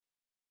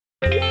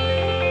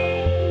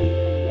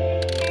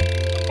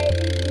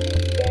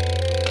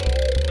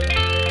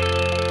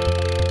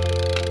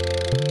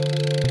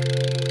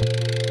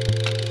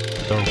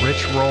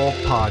Roll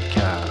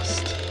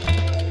Podcast.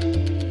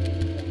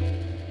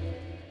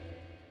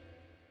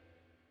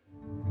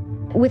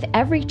 With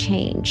every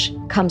change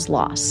comes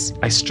loss.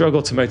 I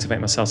struggle to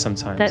motivate myself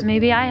sometimes. That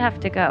maybe I have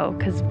to go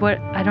because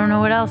I don't know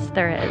what else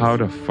there is. How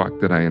the fuck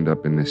did I end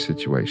up in this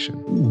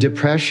situation?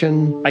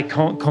 Depression. I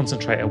can't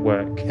concentrate at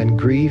work. And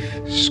grief.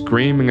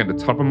 Screaming at the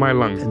top of my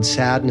lungs. And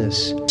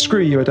sadness.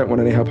 Screw you, I don't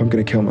want any help, I'm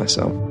going to kill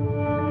myself.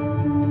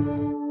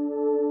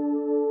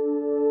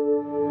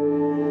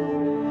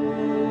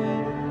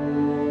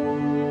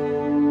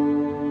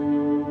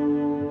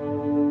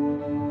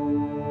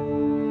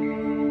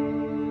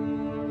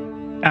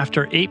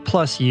 After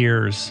 8+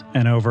 years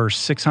and over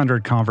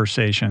 600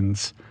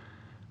 conversations,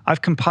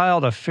 I've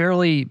compiled a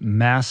fairly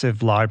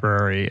massive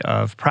library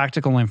of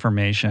practical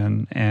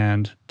information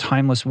and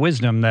timeless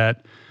wisdom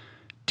that,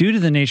 due to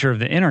the nature of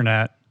the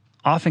internet,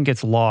 often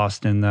gets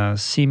lost in the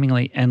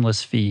seemingly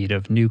endless feed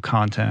of new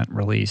content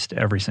released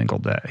every single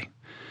day.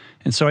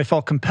 And so I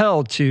felt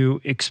compelled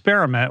to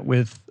experiment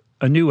with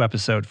a new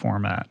episode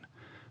format,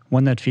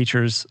 one that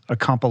features a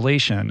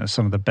compilation of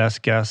some of the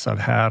best guests I've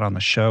had on the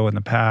show in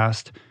the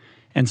past,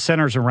 and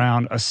centers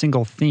around a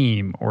single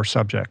theme or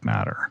subject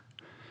matter.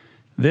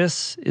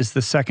 This is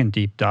the second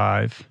deep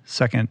dive,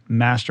 second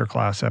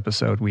masterclass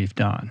episode we've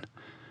done.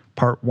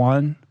 Part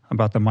 1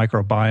 about the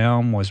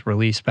microbiome was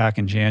released back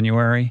in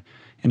January,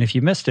 and if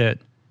you missed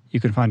it, you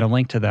can find a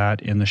link to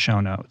that in the show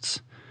notes.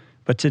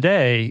 But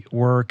today,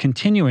 we're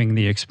continuing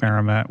the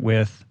experiment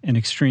with an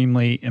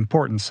extremely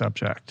important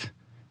subject,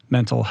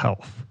 mental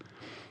health.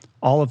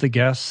 All of the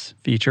guests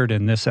featured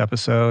in this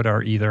episode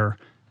are either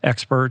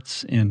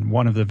experts in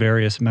one of the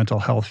various mental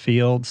health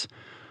fields,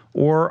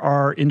 or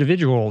are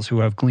individuals who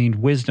have gleaned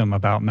wisdom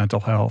about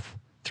mental health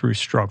through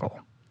struggle.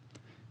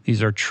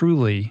 These are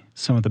truly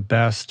some of the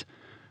best,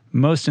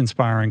 most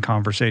inspiring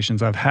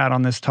conversations I've had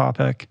on this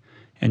topic,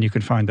 and you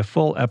can find the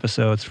full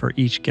episodes for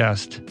each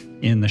guest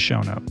in the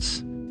show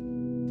notes.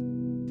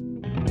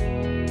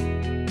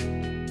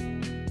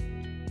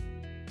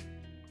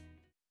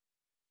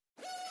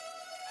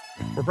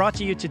 We're brought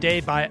to you today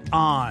by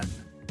On.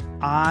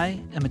 I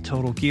am a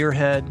total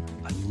gearhead.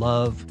 I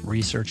love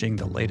researching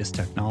the latest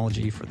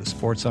technology for the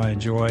sports I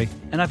enjoy.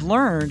 And I've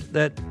learned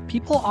that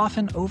people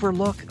often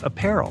overlook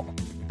apparel.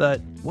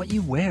 But what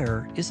you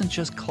wear isn't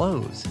just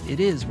clothes. It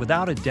is,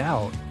 without a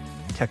doubt,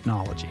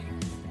 technology.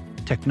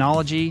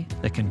 Technology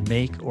that can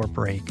make or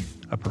break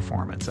a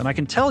performance. And I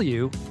can tell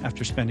you,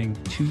 after spending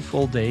 2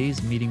 full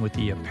days meeting with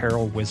the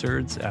apparel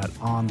wizards at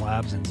On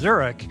Labs in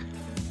Zurich,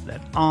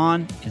 that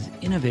On is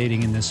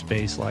innovating in this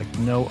space like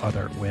no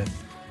other, with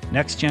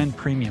next-gen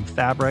premium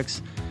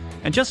fabrics,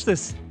 and just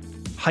this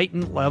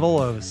heightened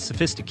level of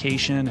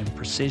sophistication and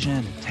precision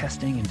and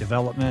testing and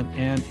development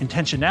and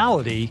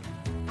intentionality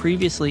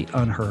previously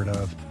unheard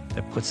of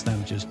that puts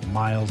them just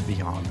miles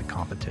beyond the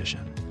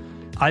competition.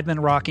 I've been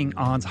rocking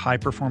On's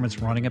high-performance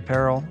running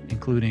apparel,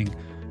 including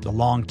the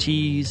long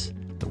tees,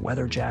 the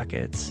weather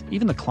jackets,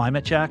 even the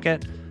climate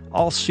jacket,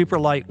 all super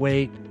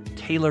lightweight,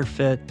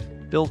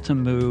 tailor-fit, built to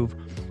move,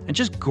 and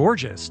just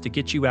gorgeous to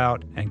get you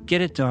out and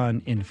get it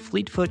done in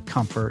fleet-foot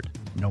comfort,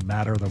 no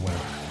matter the weather.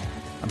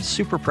 I'm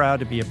super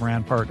proud to be a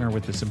brand partner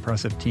with this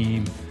impressive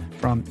team,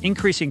 from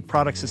increasing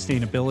product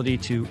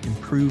sustainability to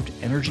improved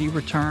energy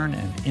return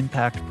and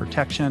impact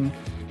protection.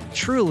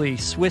 Truly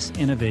Swiss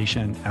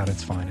innovation at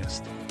its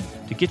finest.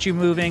 To get you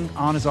moving,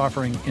 On is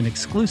offering an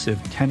exclusive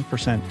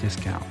 10%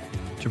 discount.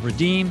 To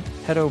redeem,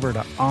 head over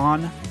to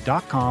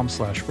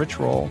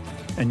on.com/richroll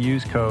and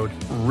use code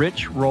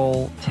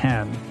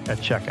RICHROLL10 at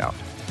checkout.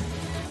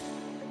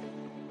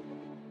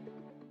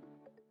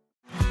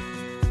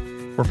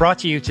 We're brought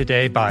to you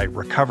today by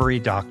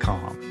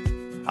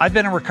Recovery.com. I've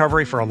been in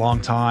recovery for a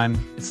long time.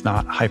 It's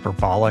not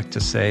hyperbolic to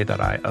say that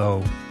I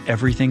owe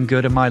everything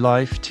good in my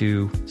life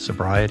to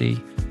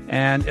sobriety.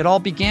 And it all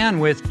began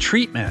with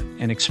treatment,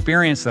 an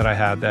experience that I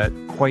had that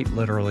quite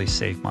literally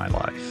saved my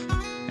life.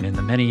 And in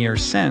the many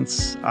years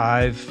since,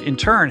 I've in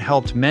turn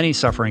helped many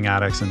suffering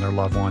addicts and their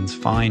loved ones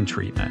find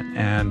treatment.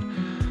 And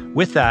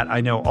with that,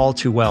 I know all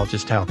too well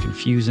just how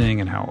confusing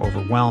and how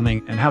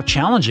overwhelming and how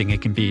challenging it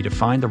can be to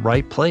find the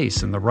right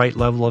place and the right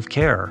level of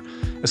care,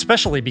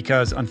 especially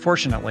because,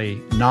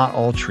 unfortunately, not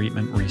all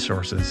treatment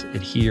resources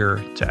adhere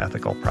to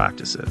ethical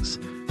practices.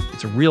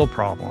 It's a real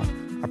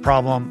problem, a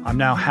problem I'm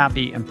now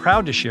happy and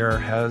proud to share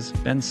has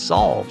been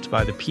solved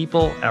by the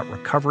people at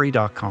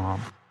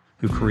Recovery.com,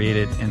 who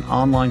created an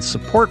online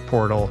support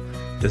portal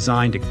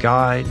designed to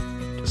guide,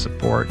 to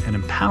support, and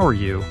empower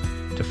you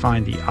to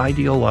find the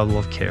ideal level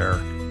of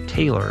care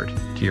tailored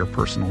to your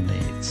personal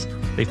needs.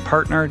 They've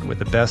partnered with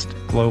the best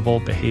global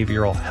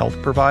behavioral health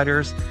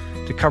providers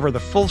to cover the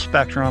full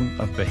spectrum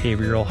of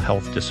behavioral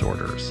health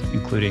disorders,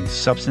 including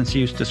substance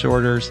use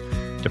disorders,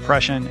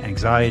 depression,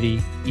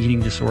 anxiety, eating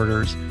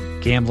disorders,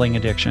 gambling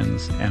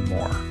addictions, and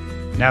more.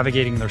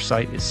 Navigating their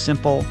site is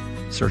simple.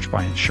 Search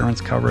by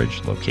insurance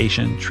coverage,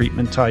 location,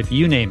 treatment type,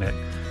 you name it.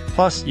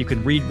 Plus, you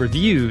can read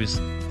reviews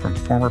from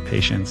former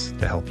patients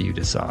to help you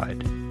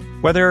decide.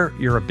 Whether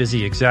you're a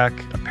busy exec,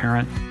 a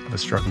parent of a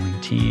struggling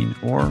teen,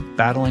 or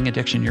battling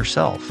addiction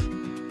yourself,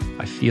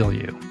 I feel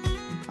you.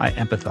 I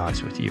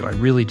empathize with you. I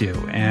really do.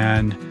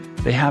 And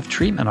they have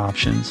treatment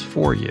options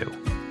for you.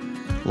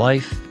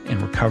 Life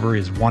in recovery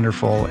is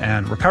wonderful,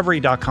 and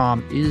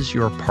Recovery.com is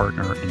your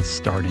partner in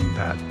starting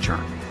that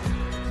journey.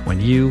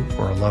 When you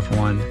or a loved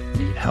one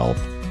need help,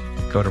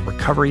 go to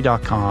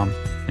Recovery.com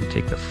and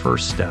take the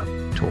first step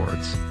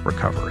towards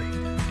recovery.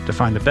 To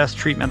find the best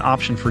treatment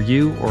option for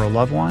you or a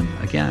loved one,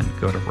 again,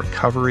 go to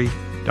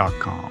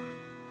Recovery.com.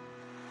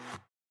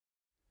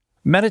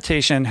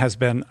 Meditation has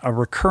been a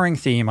recurring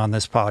theme on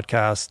this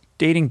podcast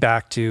dating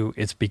back to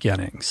its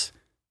beginnings.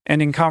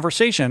 And in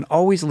conversation,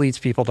 always leads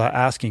people to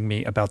asking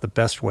me about the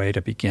best way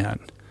to begin.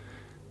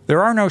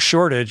 There are no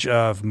shortage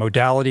of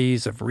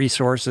modalities, of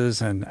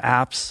resources, and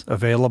apps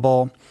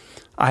available.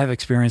 I have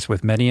experience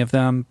with many of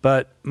them,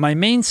 but my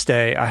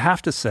mainstay, I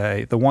have to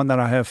say, the one that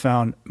I have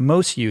found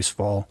most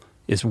useful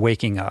is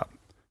Waking Up.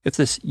 It's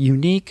this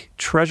unique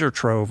treasure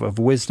trove of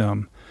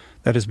wisdom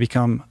that has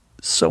become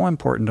so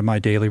important to my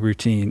daily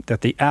routine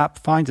that the app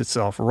finds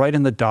itself right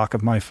in the dock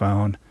of my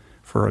phone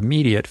for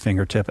immediate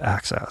fingertip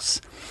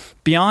access.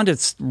 Beyond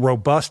its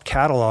robust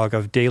catalog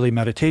of daily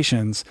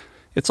meditations,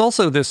 it's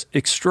also this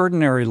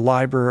extraordinary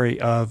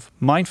library of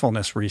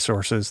mindfulness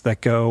resources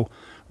that go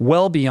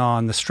well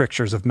beyond the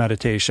strictures of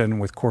meditation,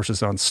 with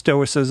courses on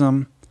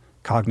stoicism,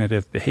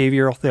 cognitive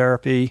behavioral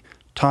therapy,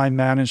 time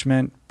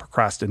management,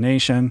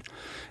 procrastination,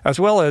 as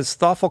well as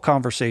thoughtful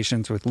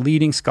conversations with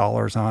leading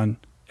scholars on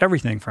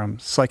everything from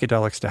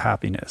psychedelics to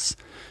happiness.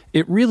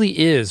 It really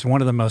is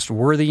one of the most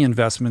worthy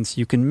investments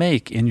you can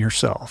make in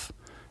yourself.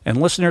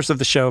 And listeners of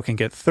the show can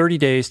get 30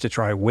 days to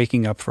try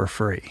Waking Up for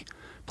free.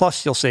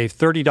 Plus, you'll save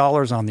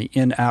 $30 on the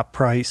in-app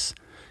price.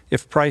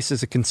 If price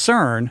is a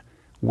concern,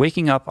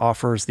 Waking Up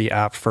offers the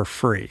app for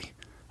free,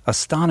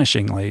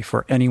 astonishingly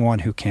for anyone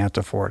who can't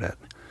afford it.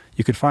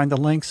 You can find the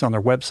links on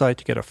their website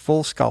to get a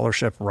full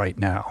scholarship right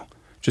now.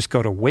 Just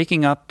go to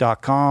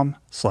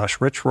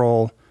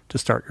wakingup.com/richroll to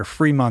start your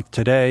free month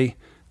today.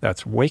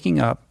 That's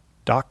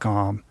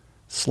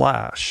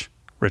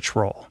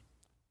wakingup.com/richroll.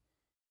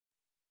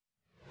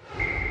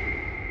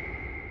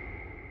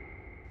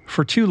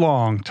 For too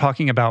long,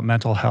 talking about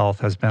mental health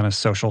has been a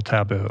social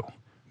taboo.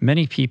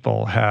 Many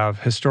people have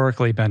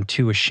historically been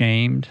too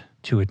ashamed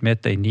to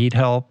admit they need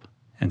help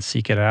and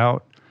seek it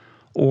out,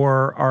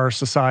 or our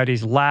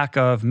society's lack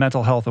of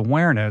mental health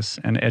awareness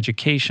and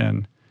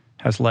education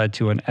has led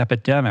to an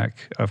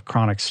epidemic of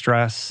chronic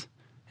stress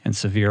and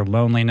severe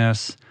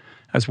loneliness,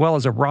 as well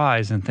as a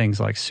rise in things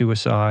like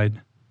suicide,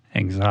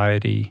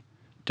 anxiety,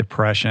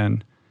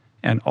 depression,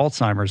 and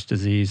Alzheimer's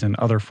disease and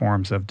other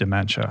forms of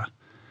dementia.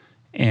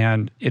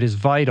 And it is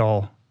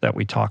vital that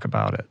we talk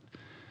about it.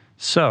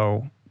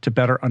 So, to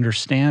better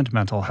understand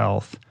mental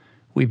health,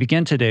 we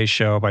begin today's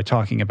show by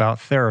talking about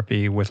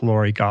therapy with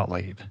Lori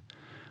Gottlieb.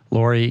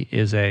 Lori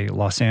is a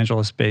Los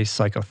Angeles-based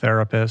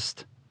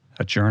psychotherapist,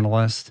 a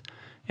journalist,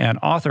 and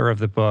author of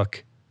the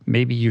book,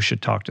 Maybe You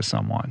Should Talk to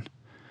Someone.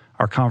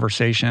 Our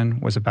conversation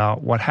was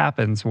about what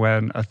happens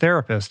when a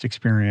therapist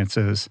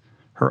experiences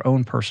her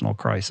own personal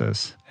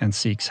crisis and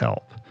seeks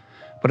help.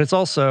 But it's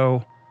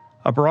also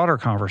a broader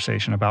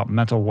conversation about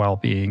mental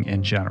well-being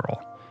in general,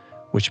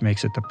 which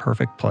makes it the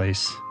perfect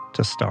place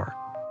to start.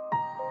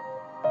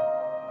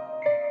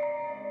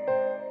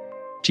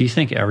 Do you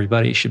think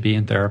everybody should be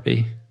in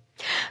therapy?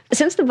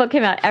 Since the book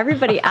came out,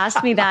 everybody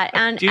asked me that.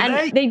 And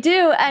they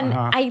do. And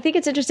I think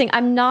it's interesting.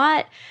 I'm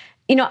not,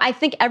 I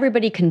think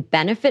everybody can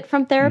benefit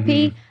from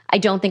therapy. Mm-hmm. I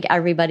don't think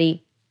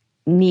everybody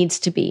needs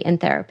to be in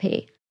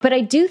therapy. But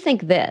I do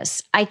think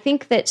this. I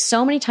think that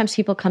so many times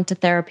people come to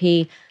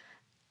therapy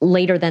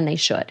later than they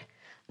should.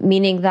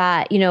 Meaning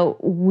that,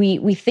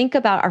 we think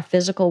about our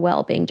physical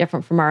well-being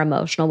different from our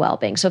emotional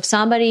well-being. So if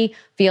somebody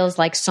feels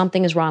like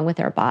something is wrong with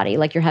their body,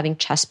 like you're having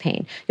chest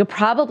pain, you'll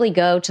probably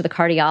go to the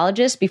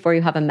cardiologist before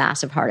you have a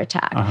massive heart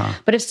attack.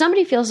 But if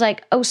somebody feels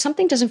like,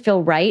 something doesn't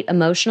feel right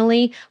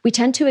emotionally, we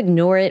tend to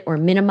ignore it or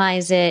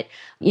minimize it.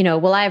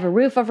 Well, I have a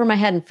roof over my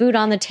head and food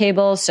on the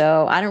table,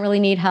 so I don't really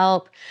need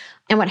help.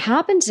 And what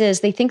happens is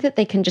they think that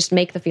they can just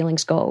make the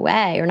feelings go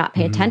away or not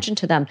pay attention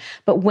to them.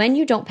 But when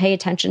you don't pay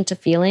attention to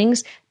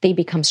feelings, they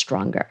become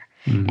stronger.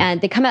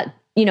 And they come out,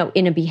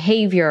 in a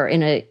behavior,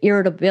 in a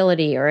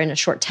irritability or in a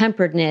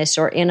short-temperedness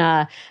or in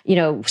a,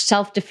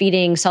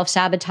 self-defeating,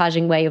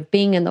 self-sabotaging way of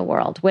being in the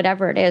world,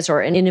 whatever it is,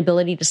 or an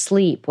inability to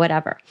sleep,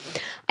 whatever.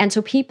 And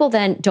so people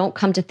then don't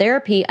come to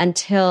therapy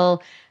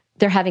until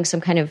they're having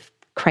some kind of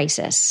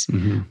crisis.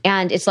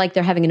 And it's like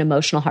they're having an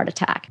emotional heart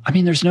attack. I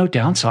mean, there's no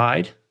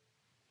downside.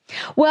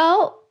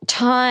 Well,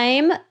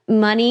 time,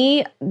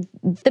 money,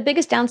 the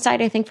biggest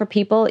downside, I think, for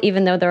people,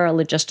 even though there are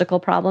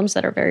logistical problems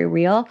that are very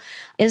real,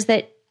 is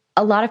that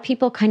a lot of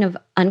people kind of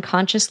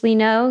unconsciously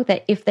know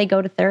that if they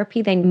go to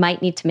therapy, they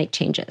might need to make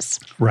changes.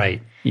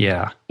 Right.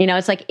 Yeah.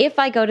 It's like if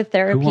I go to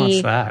therapy, who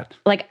wants that?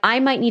 Like I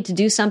might need to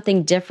do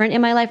something different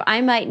in my life.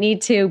 I might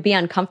need to be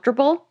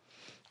uncomfortable,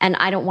 and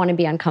I don't want to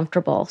be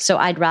uncomfortable. So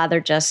I'd rather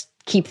just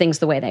keep things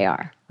the way they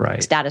are.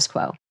 Right. Status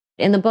quo.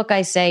 In the book,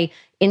 I say,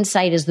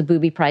 insight is the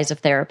booby prize of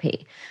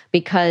therapy,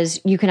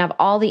 because you can have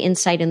all the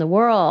insight in the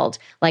world,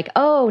 like,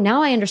 oh,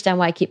 now I understand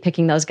why I keep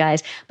picking those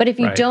guys. But if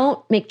you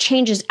don't make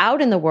changes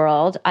out in the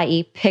world,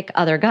 i.e. pick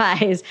other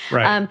guys,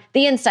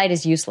 the insight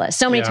is useless.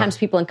 So many times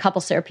people in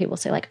couples therapy will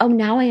say like, oh,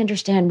 now I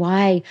understand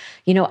why,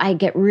 I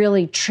get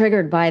really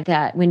triggered by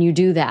that when you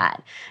do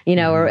that,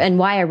 and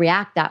why I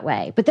react that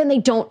way. But then they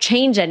don't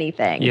change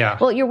anything. Yeah.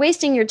 Well, you're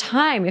wasting your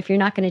time if you're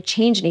not going to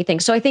change anything.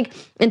 So I think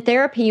in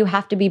therapy, you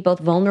have to be both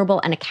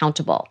vulnerable and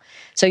accountable.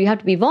 So you have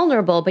to be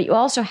vulnerable, but you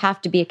also have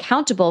to be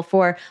accountable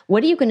for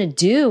what are you going to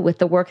do with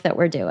the work that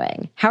we're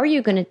doing? How are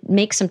you going to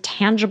make some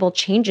tangible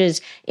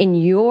changes in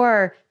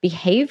your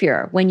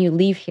behavior when you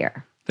leave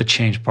here? The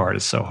change part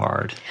is so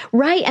hard.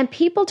 Right. And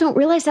people don't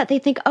realize that. They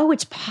think, oh,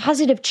 it's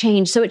positive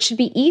change, so it should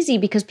be easy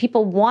because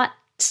people want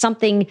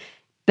something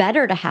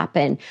better to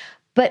happen.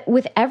 But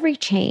with every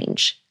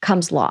change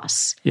comes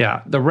loss.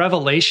 Yeah. The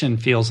revelation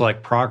feels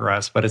like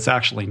progress, but it's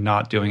actually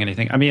not doing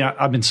anything. I mean,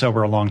 I've been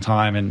sober a long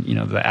time, and,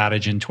 the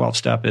adage in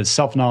 12-step is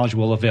self-knowledge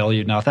will avail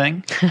you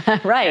nothing.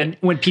 Right. And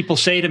when people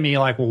say to me,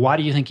 like, well, why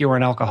do you think you were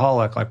an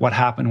alcoholic? Like, what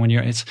happened when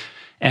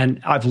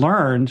and I've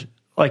learned,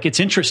 like, it's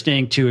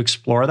interesting to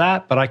explore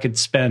that, but I could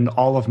spend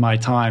all of my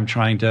time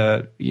trying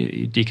to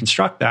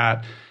deconstruct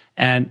that,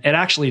 and it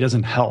actually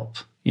doesn't help.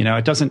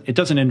 It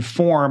doesn't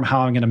inform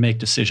how I'm going to make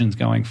decisions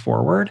going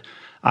forward.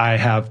 I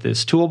have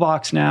this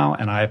toolbox now,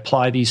 and I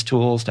apply these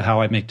tools to how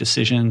I make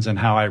decisions and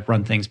how I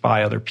run things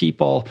by other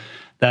people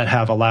that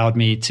have allowed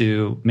me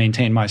to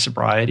maintain my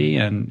sobriety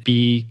and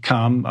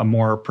become a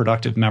more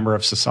productive member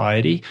of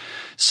society.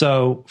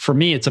 So for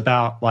me, it's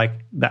about like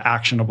the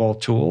actionable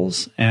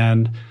tools.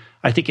 And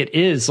I think it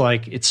is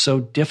like, it's so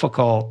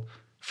difficult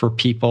for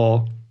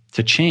people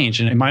to change.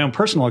 And in my own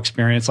personal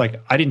experience,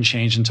 like I didn't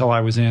change until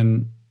I was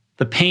in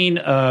the pain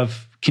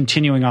of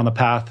continuing on the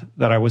path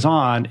that I was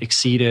on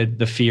exceeded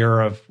the fear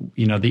of,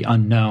 the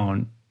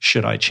unknown.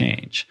 Should I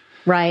change?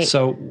 Right.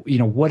 So,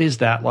 what is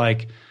that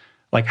like?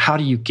 Like, how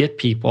do you get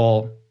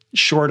people,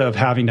 short of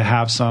having to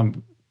have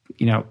some,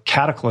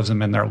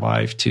 cataclysm in their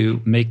life,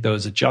 to make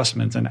those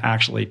adjustments and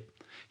actually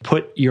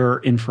put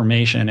your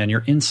information and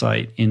your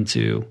insight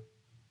into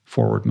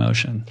forward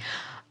motion?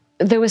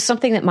 There was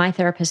something that my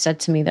therapist said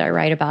to me that I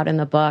write about in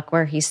the book,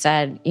 where he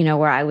said,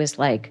 where I was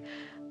like,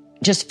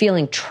 just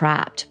feeling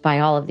trapped by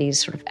all of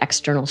these sort of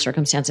external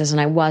circumstances.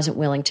 And I wasn't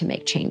willing to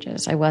make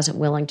changes. I wasn't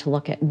willing to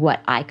look at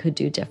what I could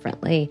do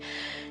differently.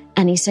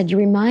 And he said, you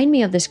remind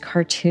me of this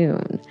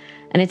cartoon.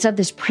 And it's of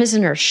this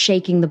prisoner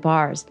shaking the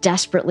bars,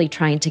 desperately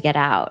trying to get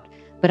out.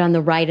 But on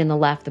the right and the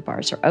left, the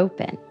bars are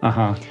open.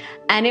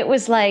 And it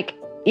was like,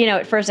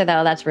 at first I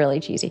thought, oh, that's really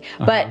cheesy.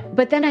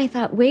 But then I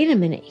thought, wait a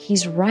minute,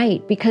 he's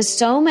right. Because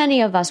so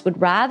many of us would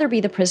rather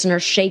be the prisoner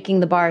shaking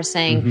the bars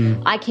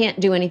saying, I can't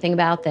do anything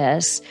about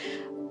this.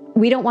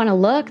 We don't want to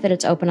look that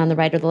it's open on the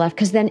right or the left,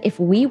 because then if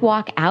we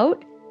walk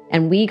out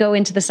and we go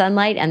into the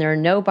sunlight and there are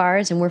no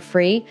bars and we're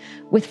free,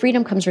 with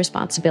freedom comes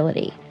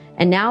responsibility.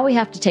 And now we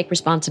have to take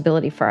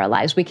responsibility for our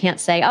lives. We can't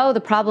say, oh, the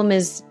problem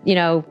is,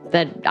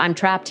 that I'm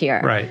trapped here.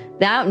 Right.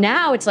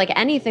 Now it's like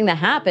anything that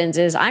happens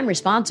is I'm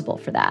responsible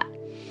for that.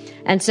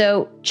 And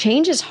so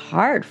change is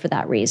hard for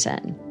that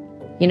reason.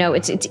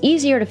 It's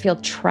easier to feel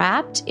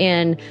trapped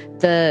in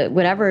the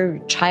whatever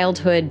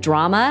childhood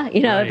drama,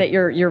 that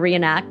you're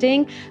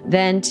reenacting,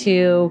 than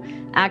to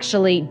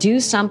actually do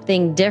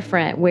something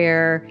different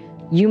where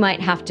you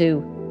might have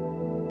to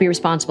be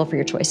responsible for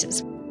your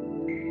choices.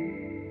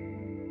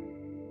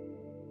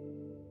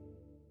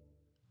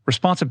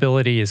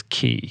 Responsibility is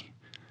key.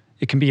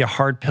 It can be a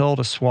hard pill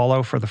to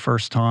swallow for the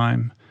first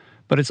time,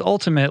 but it's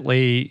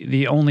ultimately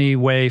the only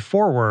way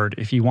forward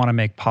if you want to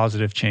make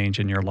positive change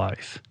in your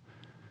life.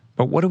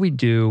 But what do we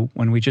do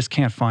when we just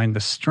can't find the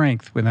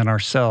strength within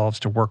ourselves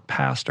to work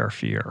past our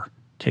fear,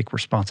 take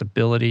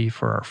responsibility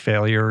for our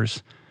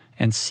failures,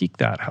 and seek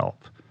that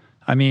help?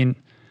 I mean,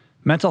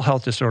 mental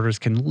health disorders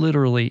can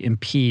literally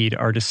impede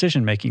our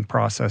decision-making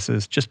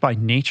processes just by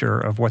nature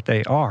of what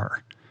they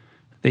are.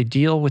 They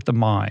deal with the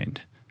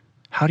mind.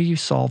 How do you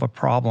solve a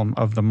problem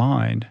of the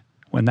mind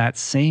when that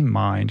same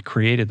mind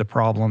created the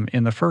problem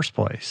in the first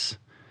place?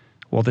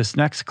 Well, this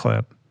next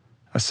clip,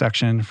 a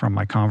section from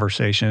my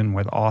conversation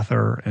with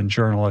author and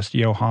journalist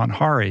Johann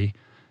Hari,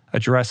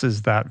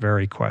 addresses that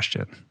very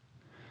question.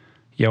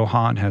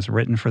 Johann has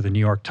written for the New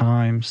York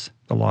Times,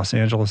 the Los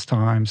Angeles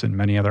Times, and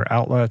many other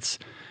outlets.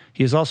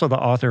 He is also the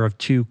author of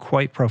 2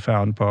 quite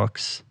profound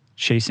books,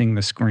 Chasing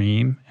the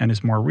Scream, and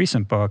his more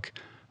recent book,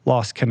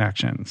 Lost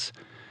Connections,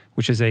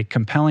 which is a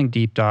compelling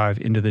deep dive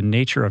into the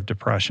nature of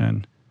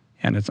depression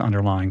and its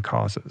underlying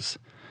causes.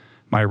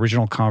 My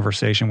original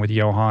conversation with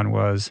Johann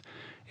was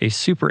a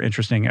super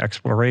interesting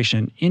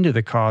exploration into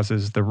the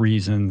causes, the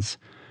reasons,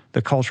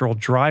 the cultural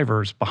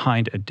drivers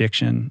behind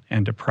addiction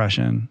and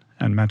depression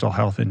and mental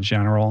health in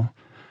general,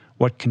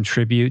 what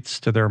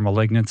contributes to their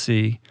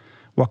malignancy,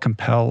 what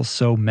compels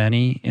so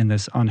many in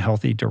this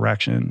unhealthy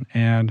direction,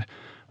 and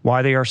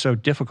why they are so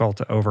difficult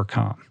to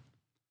overcome.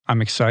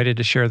 I'm excited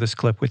to share this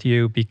clip with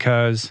you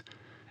because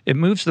it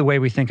moves the way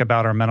we think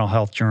about our mental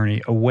health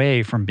journey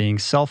away from being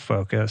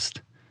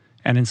self-focused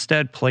and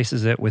instead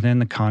places it within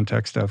the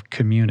context of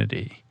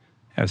community,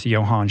 as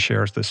Johan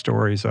shares the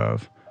stories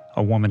of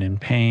a woman in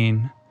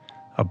pain,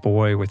 a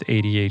boy with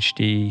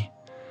ADHD,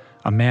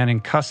 a man in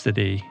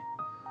custody,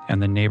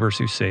 and the neighbors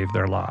who saved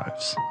their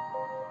lives.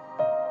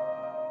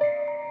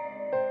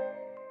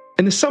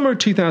 In the summer of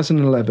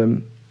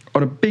 2011,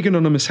 on a big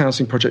anonymous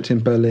housing project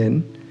in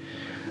Berlin,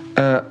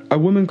 a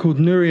woman called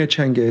Nuria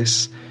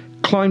Cengiz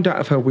climbed out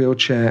of her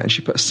wheelchair and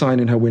she put a sign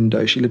in her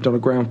window. She lived in a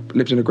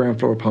ground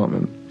floor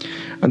apartment.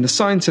 And the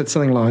sign said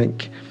something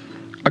like,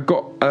 I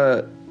got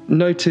a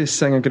notice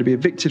saying I'm going to be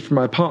evicted from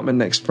my apartment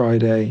next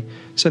Friday,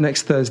 so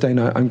next Thursday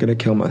night I'm going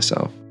to kill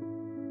myself.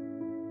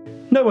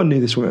 No one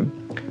knew this woman.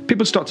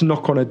 People start to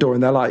knock on her door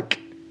and they're like,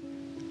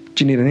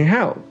 do you need any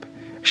help?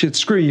 She said,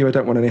 screw you, I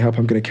don't want any help,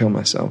 I'm going to kill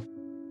myself.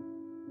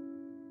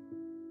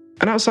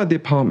 And outside the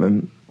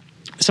apartment,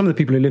 some of the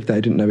people who lived there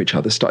didn't know each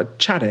other, started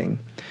chatting.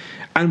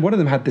 And one of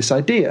them had this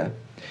idea.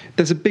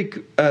 There's a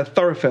big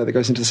thoroughfare that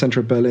goes into the centre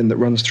of Berlin that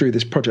runs through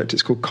this project.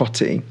 It's called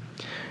Kotti.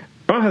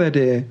 I had the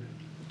idea,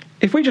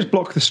 if we just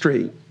block the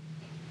street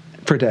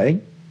for a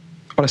day,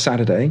 on a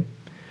Saturday,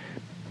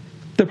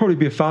 there'll probably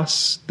be a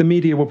fuss. The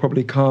media will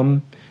probably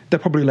come. They'll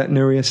probably let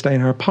Nuria stay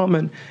in her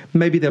apartment.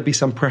 Maybe there'll be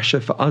some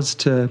pressure for us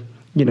to,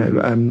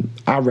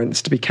 our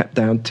rents to be kept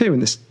down too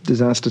and this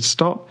disaster to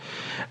stop.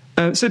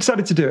 So they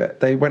decided to do it.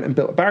 They went and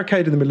built a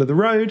barricade in the middle of the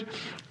road.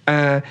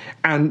 And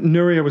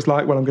Nuria was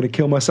like, well, I'm going to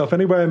kill myself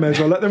anyway. I may as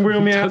well let them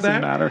wheel me out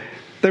there. Doesn't matter.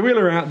 They wheel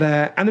her out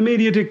there. And the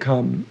media did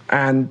come.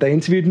 And they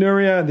interviewed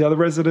Nuria and the other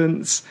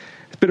residents.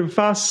 It's a bit of a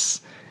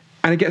fuss.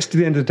 And it gets to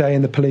the end of the day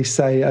and the police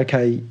say,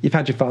 OK, you've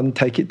had your fun,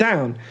 take it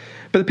down.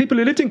 But the people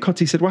who lived in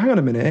Kotti said, well, hang on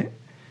a minute.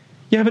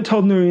 You haven't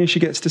told Nuria she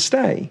gets to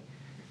stay.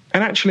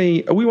 And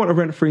actually, we want a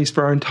rent freeze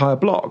for our entire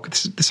block,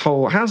 this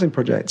whole housing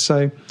project.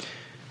 So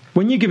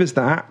when you give us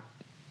that,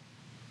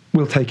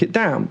 we'll take it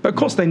down. But of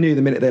course they knew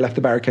the minute they left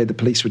the barricade, the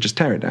police would just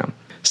tear it down.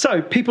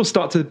 So people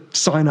start to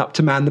sign up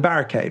to man the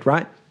barricade,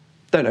 right?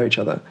 Don't know each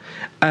other.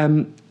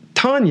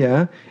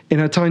 Tanya, in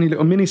her tiny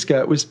little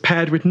miniskirt, was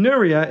paired with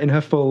Nuria in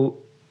her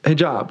full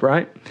hijab,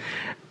 right?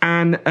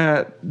 And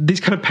these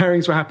kind of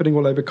pairings were happening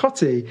all over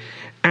Kotti.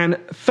 And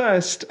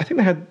first, I think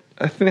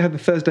they had the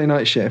Thursday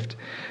night shift.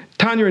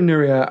 Tanya and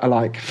Nuria are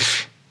like,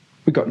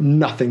 we've got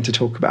nothing to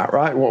talk about,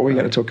 right? What are we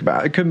going to talk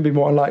about? It couldn't be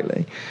more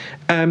unlikely.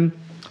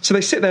 So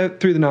they sit there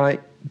through the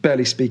night,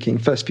 barely speaking,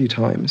 first few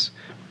times.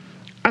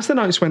 As the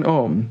nights went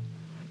on,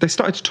 they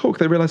started to talk.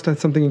 They realised they had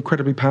something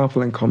incredibly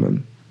powerful in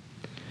common.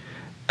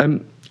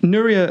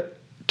 Nuria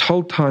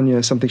told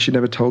Tanya something she'd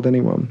never told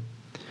anyone.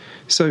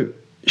 So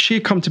she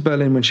had come to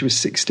Berlin when she was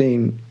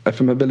 16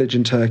 from a village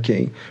in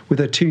Turkey with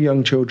her 2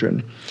 young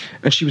children.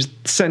 And she was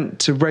sent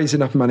to raise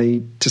enough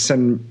money to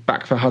send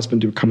back for her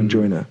husband who would come and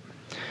join her.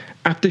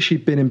 After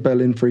she'd been in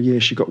Berlin for a year,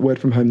 she got word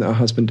from home that her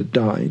husband had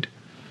died.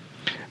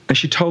 And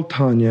she told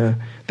Tanya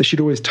that she'd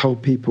always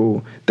told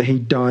people that he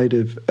died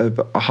of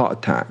a heart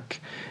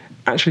attack.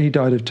 Actually, he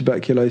died of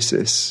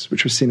tuberculosis,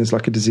 which was seen as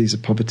like a disease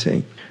of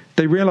poverty.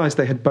 They realised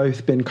they had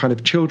both been kind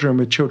of children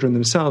with children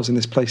themselves in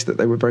this place that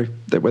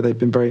where they'd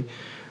been very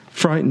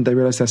frightened. They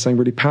realised they had something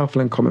really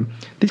powerful in common.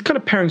 These kind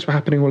of pairings were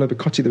happening all over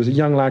Kotti. There was a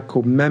young lad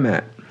called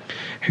Mehmet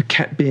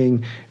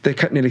who they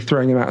kept nearly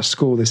throwing him out of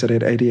school. They said he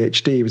had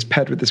ADHD. He was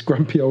paired with this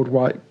grumpy old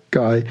white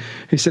guy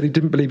who said he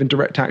didn't believe in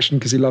direct action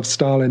because he loved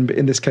Stalin, but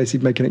in this case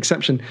he'd make an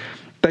exception.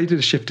 They did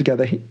a shift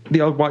together.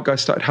 The old white guy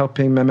started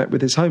helping Mehmet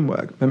with his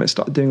homework. Mehmet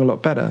started doing a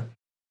lot better.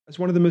 As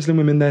one of the Muslim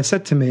women there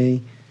said to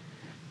me,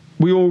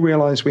 we all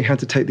realised we had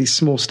to take these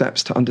small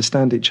steps to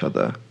understand each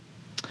other.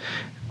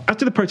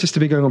 After the protests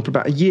had been going on for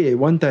about a year,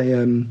 one day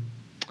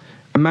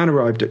a man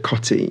arrived at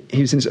Kotti.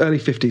 He was in his early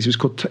 50s. He's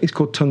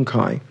called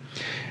Tunkai.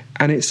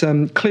 And it's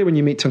clear when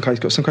you meet Tunkai, he's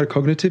got some kind of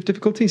cognitive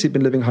difficulties. He'd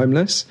been living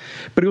homeless.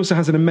 But he also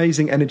has an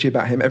amazing energy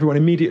about him. Everyone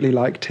immediately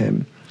liked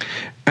him.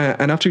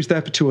 And after he was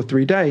there for 2 or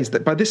 3 days,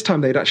 that by this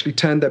time they'd actually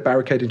turned their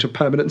barricade into a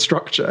permanent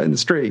structure in the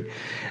street.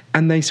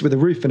 And with a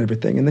roof and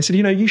everything. And they said,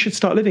 you should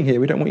start living here.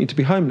 We don't want you to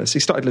be homeless. He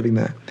started living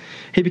there.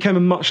 He became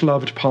a much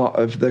loved part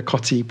of the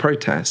Kotti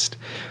protest.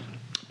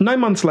 9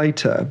 months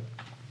later,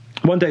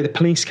 one day the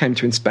police came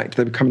to inspect.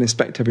 They would come and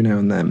inspect every now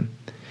and then.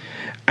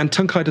 And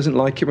Tunkai doesn't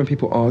like it when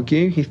people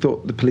argue. He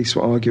thought the police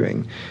were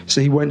arguing.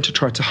 So he went to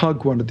try to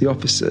hug one of the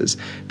officers.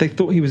 They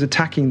thought he was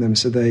attacking them,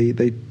 so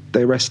they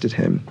arrested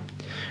him.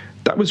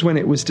 That was when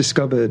it was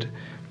discovered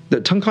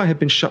that Tunkai had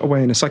been shut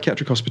away in a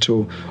psychiatric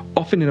hospital,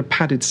 often in a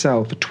padded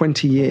cell, for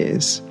 20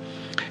 years.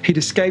 He'd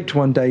escaped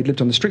one day,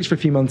 lived on the streets for a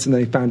few months, and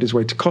then he found his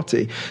way to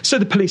Kotti. So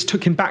the police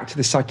took him back to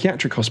the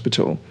psychiatric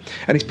hospital,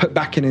 and he's put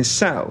back in his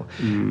cell.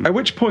 At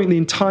which point the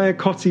entire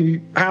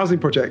Kotti housing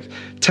project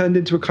turned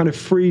into a kind of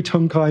free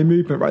Tunkai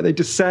movement, right? They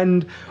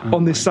descend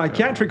on this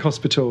psychiatric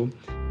hospital.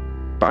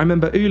 But I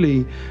remember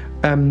Uli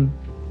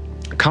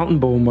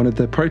Kaltenborn, one of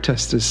the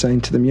protesters,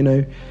 saying to them,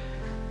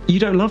 you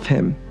don't love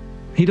him.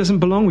 He doesn't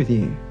belong with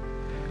you.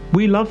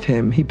 We love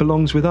him. He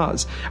belongs with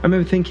us. I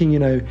remember thinking,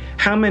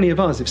 how many of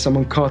us, if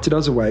someone carted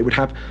us away, would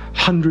have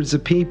hundreds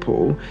of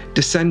people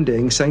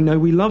descending saying, no,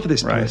 we love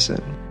this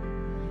person.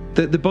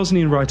 The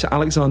Bosnian writer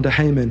Alexander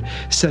Heyman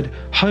said,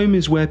 home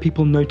is where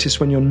people notice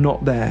when you're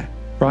not there,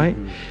 right?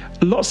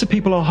 Lots of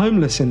people are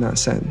homeless in that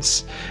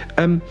sense.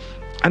 And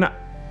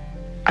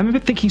I remember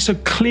thinking so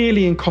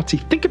clearly in Koti,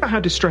 think about how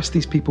distressed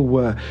these people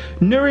were.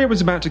 Nuria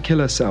was about to kill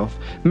herself.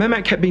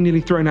 Mehmet kept being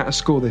nearly thrown out of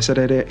school. They said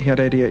he had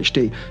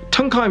ADHD.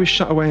 Tunkai was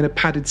shut away in a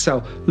padded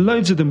cell.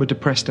 Loads of them were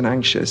depressed and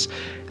anxious.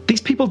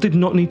 These people did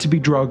not need to be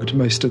drugged,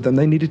 most of them.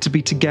 They needed to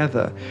be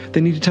together.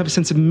 They needed to have a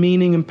sense of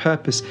meaning and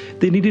purpose.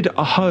 They needed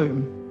a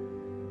home.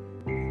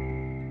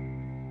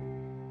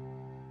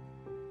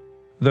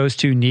 Those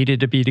two needed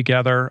to be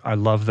together. I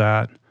love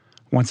that.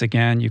 Once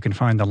again, you can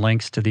find the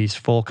links to these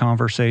full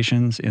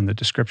conversations in the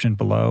description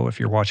below if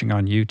you're watching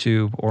on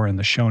YouTube, or in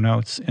the show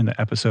notes in the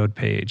episode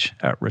page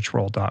at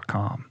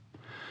richroll.com.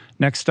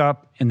 Next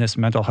up in this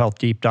mental health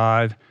deep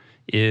dive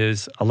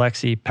is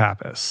Alexi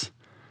Pappas.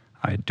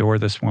 I adore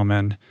this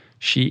woman.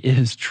 She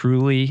is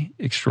truly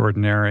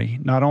extraordinary.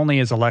 Not only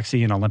is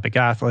Alexi an Olympic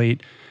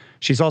athlete,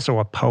 she's also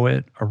a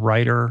poet, a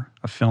writer,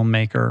 a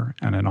filmmaker,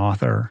 and an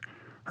author.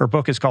 Her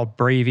book is called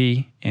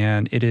Bravey,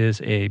 and it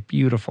is a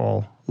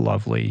beautiful,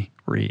 lovely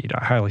read.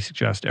 I highly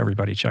suggest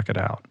everybody check it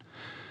out.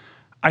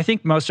 I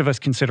think most of us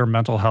consider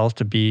mental health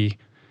to be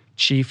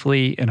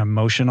chiefly an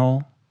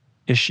emotional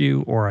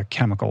issue or a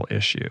chemical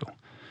issue.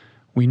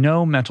 We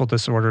know mental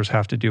disorders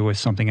have to do with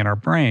something in our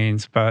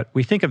brains, but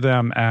we think of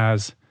them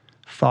as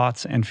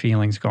thoughts and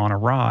feelings gone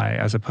awry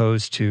as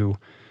opposed to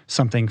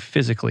something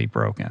physically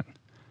broken,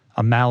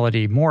 a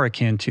malady more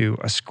akin to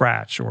a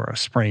scratch or a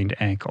sprained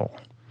ankle.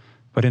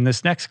 But in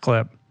this next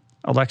clip,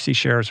 Alexi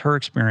shares her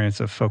experience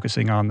of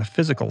focusing on the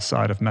physical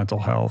side of mental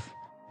health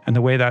and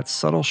the way that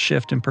subtle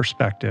shift in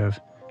perspective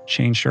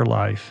changed her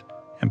life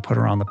and put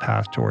her on the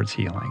path towards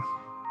healing.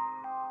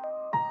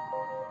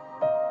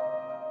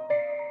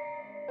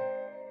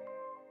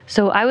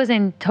 So I was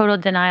in total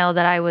denial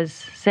that I was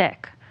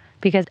sick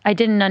because I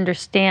didn't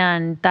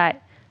understand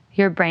that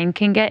your brain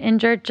can get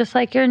injured just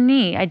like your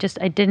knee. I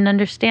didn't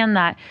understand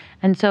that.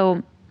 And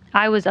so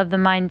I was of the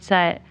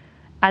mindset,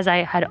 as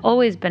I had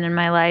always been in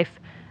my life,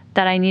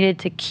 that I needed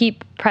to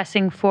keep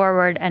pressing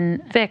forward and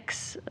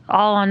fix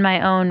all on my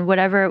own,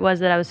 whatever it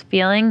was that I was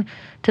feeling,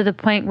 to the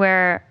point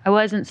where I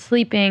wasn't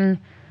sleeping,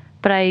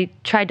 but I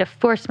tried to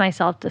force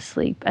myself to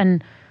sleep.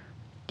 And,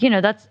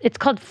 it's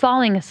called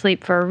falling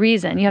asleep for a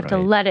reason. You have to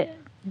let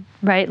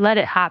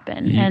it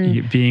happen.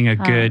 And being a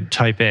good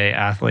type A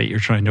athlete, you're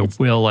trying to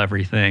will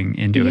everything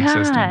into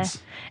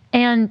existence.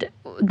 And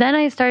then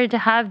I started to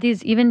have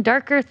these even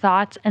darker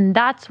thoughts, and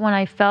that's when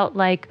I felt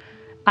like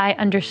I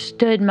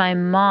understood my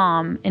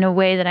mom in a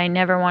way that I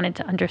never wanted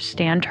to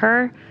understand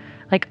her.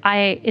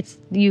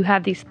 You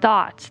have these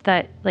thoughts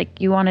that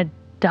you want to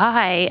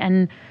die,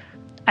 and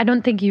I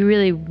don't think you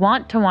really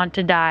want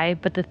to die,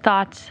 but the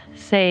thoughts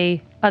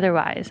say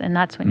otherwise, and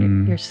that's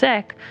when you're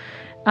sick.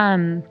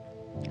 And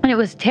it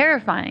was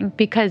terrifying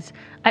because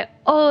I've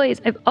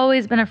always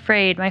been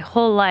afraid my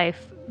whole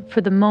life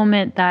for the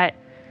moment that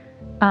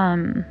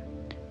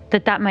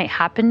that might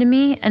happen to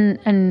me, and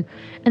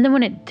then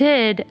when it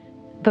did.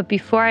 But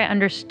before I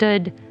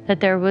understood that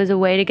there was a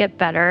way to get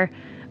better,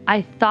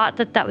 I thought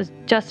that was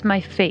just my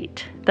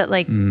fate, that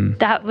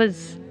that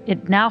was,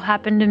 it now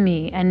happened to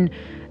me. And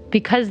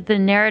because the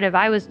narrative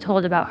I was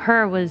told about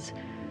her was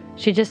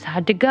she just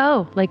had to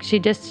go.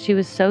 She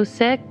was so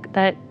sick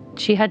that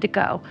she had to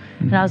go.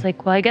 And I was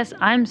like, well, I guess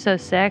I'm so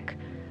sick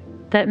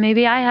that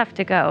maybe I have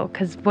to go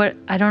because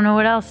I don't know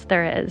what else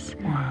there is.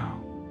 Wow.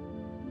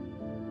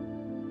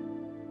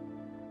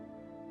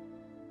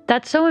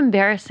 That's so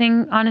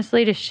embarrassing,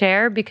 honestly, to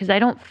share because I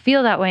don't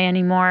feel that way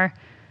anymore,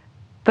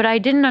 but I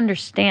didn't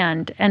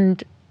understand.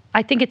 And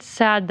I think it's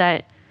sad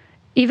that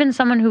even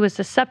someone who was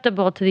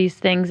susceptible to these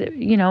things,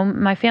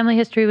 my family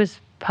history was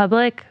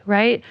public,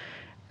 right?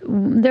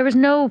 There was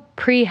no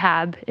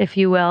prehab, if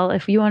you will,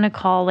 if you want to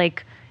call,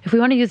 if we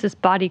want to use this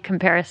body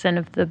comparison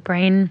of the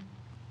brain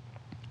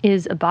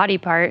is a body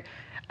part,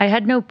 I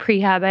had no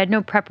prehab, I had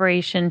no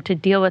preparation to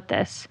deal with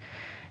this.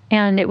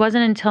 And it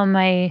wasn't until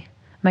my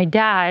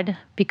dad,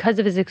 because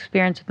of his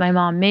experience with my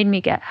mom, made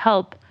me get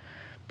help,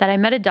 that I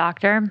met a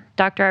doctor,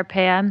 Dr.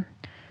 Arpaia,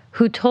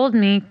 who told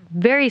me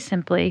very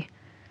simply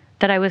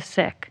that I was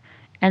sick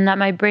and that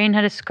my brain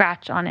had a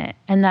scratch on it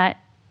and that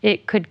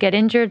it could get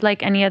injured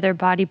like any other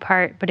body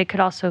part, but it could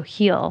also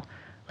heal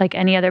like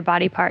any other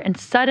body part. And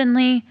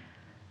suddenly,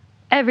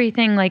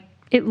 everything,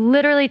 it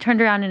literally turned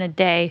around in a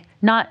day.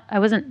 I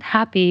wasn't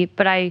happy,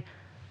 but I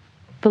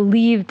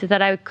believed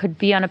that I could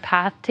be on a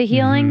path to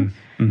healing.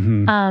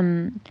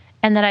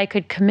 And that I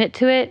could commit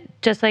to it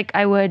just like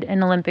I would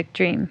an Olympic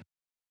dream.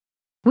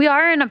 We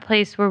are in a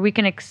place where we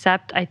can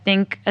accept, I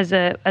think, as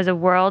a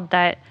world,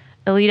 that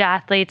elite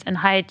athletes and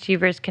high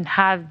achievers can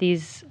have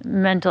these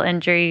mental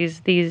injuries,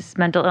 these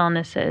mental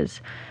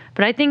illnesses.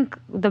 But I think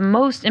the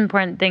most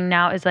important thing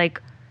now is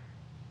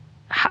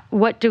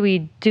what do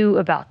we do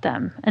about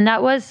them? And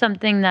that was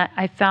something that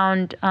I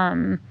found.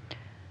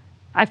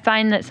 I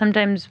find that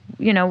sometimes,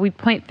 we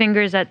point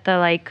fingers at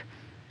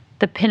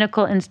the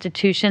pinnacle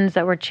institutions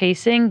that we're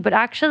chasing. But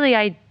actually,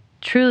 I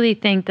truly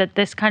think that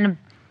this kind of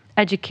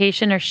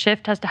education or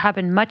shift has to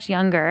happen much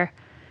younger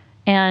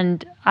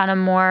and on a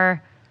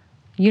more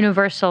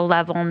universal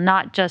level,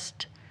 not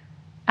just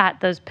at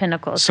those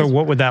pinnacles. So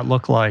what would that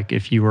look like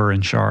if you were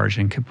in charge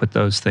and could put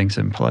those things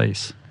in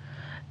place?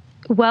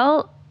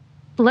 Well,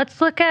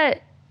 let's look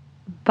at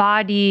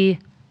body,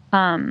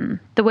 the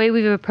way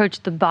we've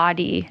approached the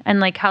body and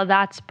like how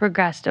that's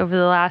progressed over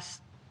the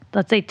last,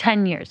 let's say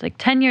 10 years. Like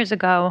 10 years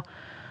ago,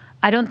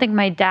 I don't think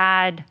my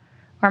dad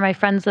or my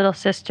friend's little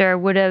sister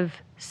would have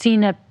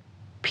seen a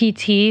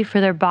PT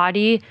for their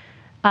body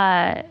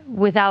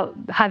without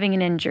having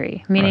an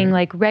injury, meaning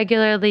like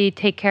regularly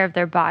take care of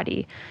their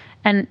body.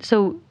 And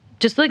so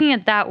just looking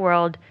at that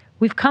world,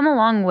 we've come a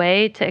long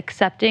way to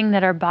accepting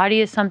that our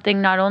body is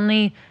something not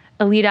only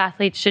elite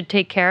athletes should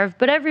take care of,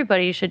 but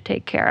everybody should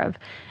take care of.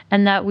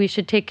 And that we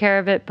should take care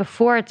of it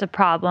before it's a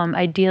problem,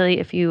 ideally,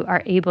 if you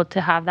are able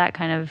to have that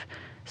kind of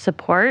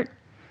support.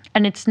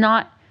 And it's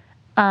not,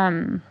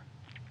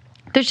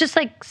 there's just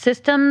like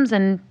systems,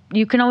 and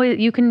you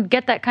can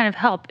get that kind of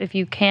help if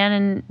you can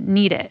and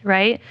need it,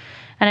 right?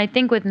 And I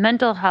think with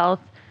mental health,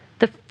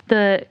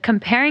 the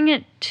comparing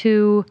it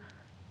to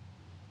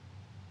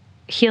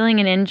healing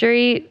an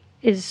injury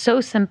is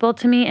so simple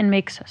to me and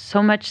makes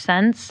so much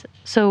sense.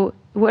 So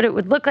what it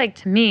would look like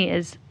to me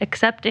is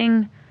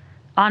accepting,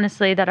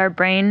 honestly, that our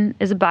brain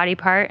is a body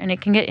part and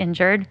it can get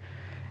injured.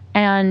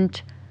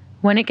 And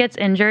when it gets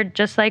injured,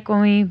 just like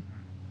when we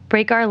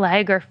break our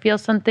leg or feel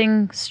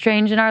something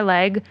strange in our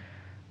leg,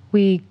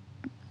 we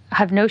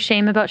have no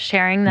shame about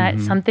sharing that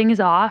something is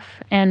off,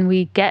 and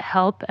we get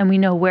help and we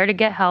know where to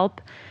get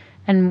help.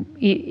 And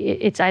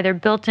it's either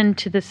built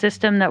into the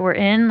system that we're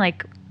in,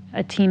 like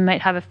a team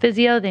might have a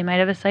physio, they might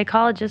have a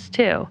psychologist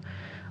too.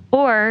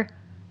 Or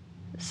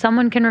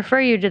someone can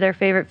refer you to their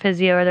favorite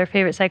physio or their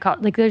favorite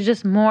psychologist. Like there's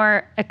just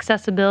more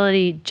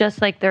accessibility,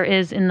 just like there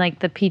is in like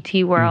the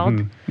PT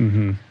world.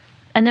 And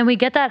then we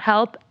get that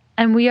help,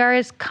 and we are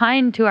as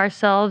kind to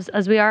ourselves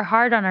as we are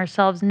hard on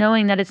ourselves,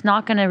 knowing that it's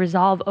not going to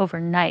resolve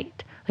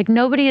overnight. Like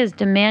nobody is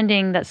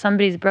demanding that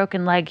somebody's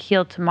broken leg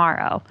heal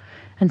tomorrow.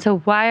 And so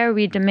why are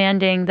we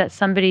demanding that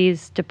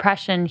somebody's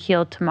depression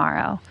heal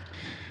tomorrow?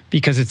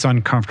 Because it's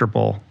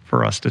uncomfortable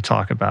for us to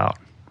talk about,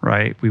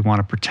 right? We want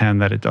to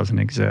pretend that it doesn't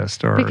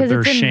exist, or because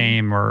there's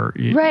shame, or...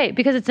 Right,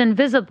 because it's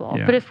invisible.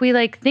 Yeah. But if we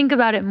like think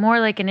about it more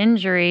like an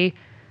injury,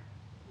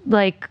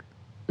 like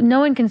no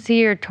one can see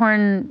your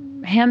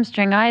torn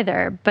hamstring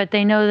either, but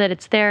they know that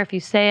it's there if you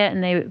say it,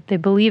 and they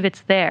believe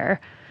it's there.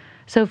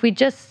 So if we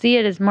just see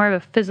it as more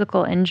of a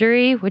physical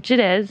injury, which it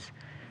is,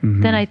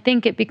 then I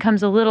think it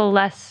becomes a little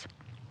less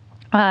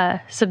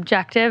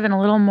subjective and a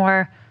little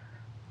more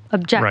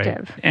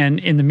objective. Right. And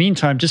in the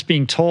meantime, just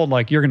being told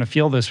like you're going to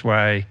feel this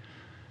way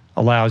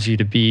allows you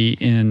to be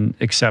in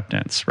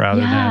acceptance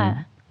rather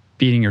than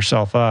beating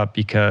yourself up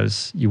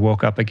because you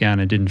woke up again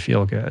and didn't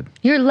feel good.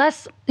 You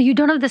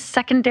don't have the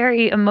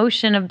secondary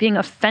emotion of being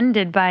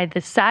offended by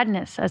the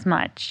sadness as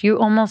much. You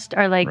almost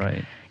are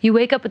like, you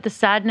wake up with the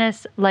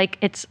sadness like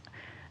it's,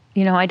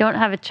 I don't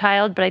have a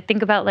child, but I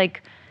think about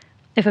like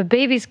if a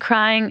baby's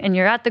crying and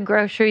you're at the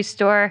grocery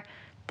store,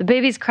 the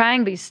baby's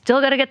crying, but you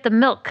still got to get the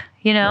milk,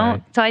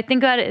 Right. So I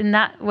think about it in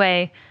that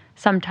way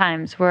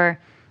sometimes,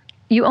 where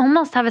you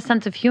almost have a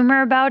sense of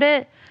humor about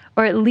it,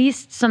 or at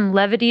least some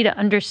levity to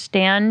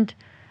understand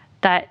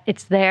that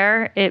it's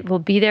there, it will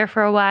be there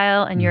for a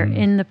while, and you're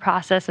in the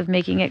process of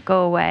making it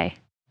go away.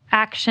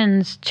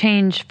 Actions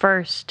change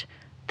first,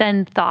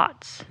 then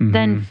thoughts,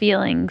 then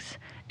feelings,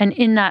 and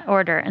in that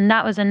order. And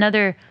that was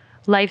another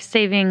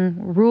life-saving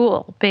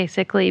rule,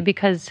 basically,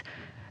 because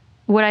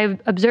what I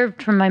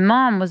observed from my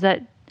mom was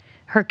that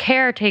her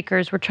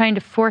caretakers were trying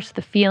to force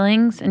the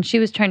feelings, and she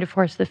was trying to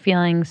force the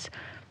feelings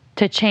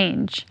to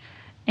change.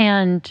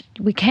 And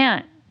we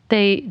can't.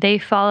 They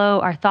follow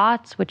our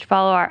thoughts, which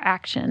follow our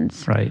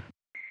actions. Right.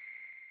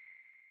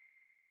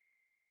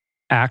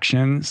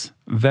 Actions,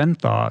 then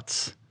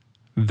thoughts,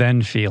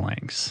 then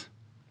feelings.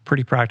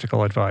 Pretty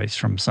practical advice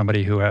from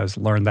somebody who has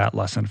learned that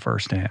lesson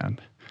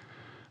firsthand.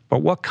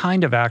 But what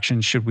kind of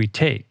action should we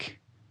take?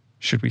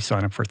 Should we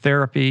sign up for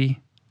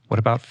therapy? What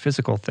about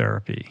physical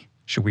therapy?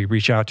 Should we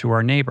reach out to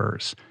our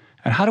neighbors?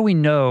 And how do we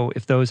know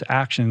if those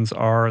actions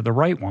are the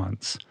right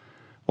ones?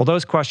 Well,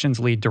 those questions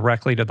lead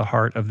directly to the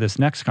heart of this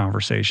next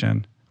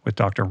conversation with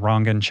Dr.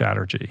 Rangan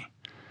Chatterjee.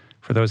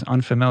 For those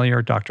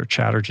unfamiliar, Dr.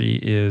 Chatterjee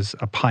is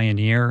a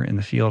pioneer in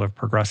the field of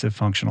progressive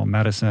functional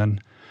medicine.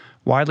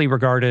 Widely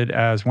regarded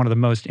as one of the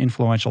most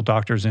influential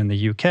doctors in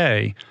the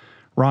UK,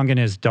 Rangan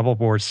is double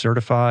board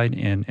certified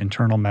in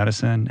internal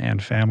medicine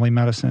and family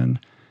medicine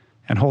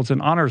and holds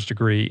an honors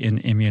degree in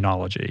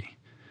immunology.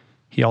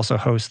 He also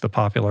hosts the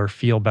popular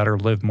Feel Better,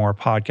 Live More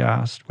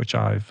podcast, which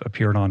I've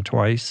appeared on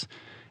twice,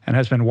 and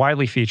has been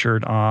widely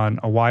featured on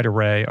a wide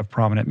array of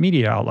prominent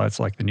media outlets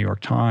like the New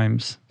York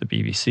Times, the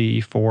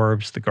BBC,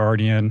 Forbes, The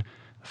Guardian,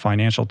 the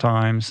Financial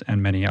Times,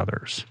 and many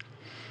others.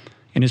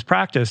 In his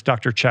practice,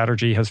 Dr.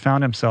 Chatterjee has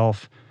found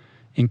himself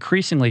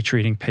increasingly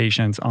treating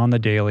patients on the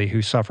daily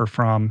who suffer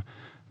from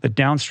the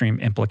downstream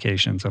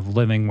implications of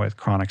living with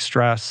chronic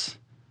stress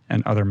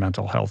and other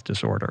mental health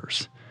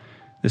disorders.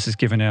 This has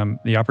given him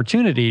the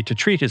opportunity to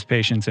treat his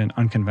patients in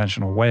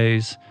unconventional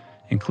ways,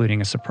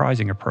 including a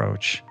surprising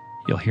approach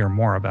you'll hear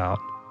more about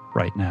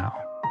right now.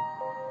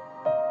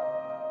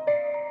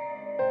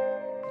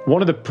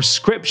 One of the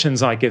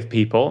prescriptions I give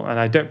people, and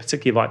I don't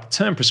particularly like the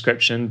term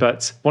prescription,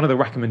 but one of the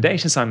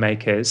recommendations I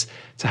make is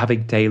to have a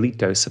daily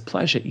dose of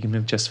pleasure,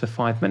 even just for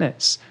 5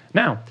 minutes.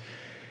 Now,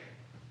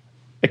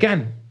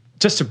 again,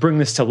 just to bring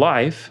this to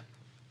life,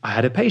 I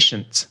had a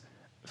patient,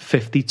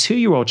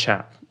 52-year-old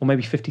chap, or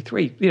maybe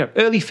 53,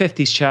 early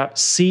 50s chap,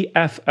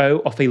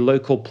 CFO of a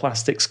local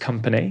plastics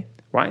company,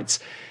 right?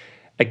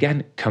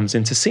 Again, comes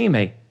in to see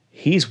me.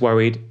 He's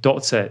worried,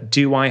 doctor,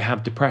 do I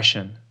have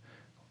depression?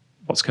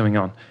 What's going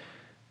on?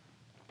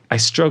 I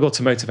struggle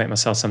to motivate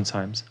myself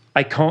sometimes.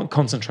 I can't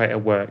concentrate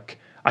at work.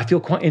 I feel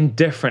quite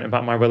indifferent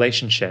about my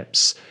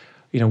relationships.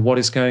 What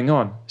is going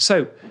on?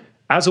 So,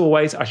 as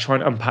always, I try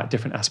and unpack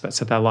different aspects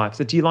of their lives.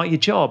 So, do you like your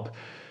job?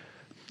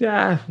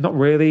 Yeah, not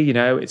really.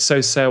 It's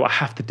so-so. I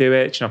have to do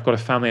it. I've got a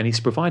family. I need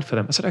to provide for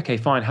them. I said, okay,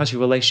 fine. How's your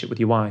relationship with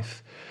your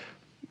wife?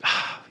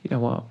 You know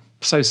what?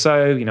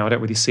 So-so. I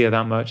don't really see her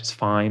that much. It's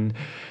fine.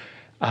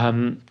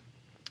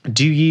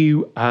 Do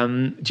you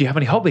have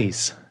any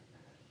hobbies?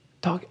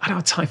 Dog, I don't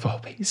have time for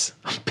hobbies.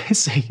 I'm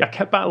busy. I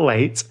get back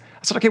late. I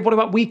said, okay, what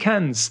about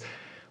weekends?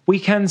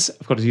 Weekends,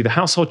 I've got to do the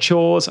household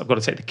chores. I've got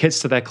to take the kids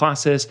to their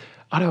classes.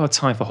 I don't have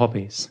time for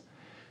hobbies.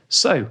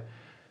 So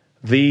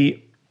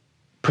the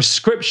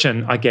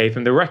prescription I gave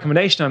him, the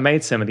recommendation I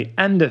made to him at the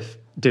end of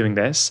doing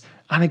this,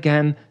 and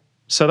again,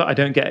 so that I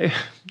don't get,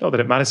 not that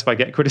it matters if I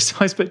get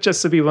criticized, but just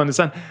so people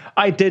understand,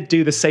 I did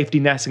do the safety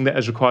netting that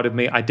was required of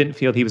me. I didn't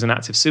feel he was an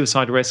active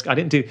suicide risk. I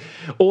didn't do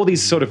all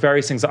these sort of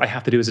various things that I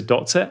have to do as a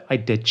doctor. I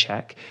did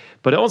check.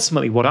 But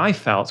ultimately, what I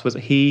felt was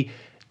that he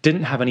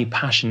didn't have any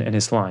passion in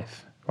his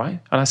life, right?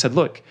 And I said,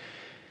 look,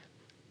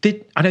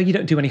 I know you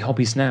don't do any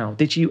hobbies now.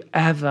 Did you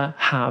ever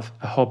have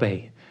a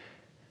hobby?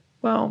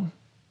 Well,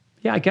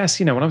 yeah, I guess,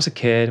 when I was a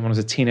kid, when I was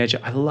a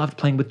teenager, I loved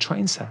playing with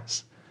train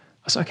sets.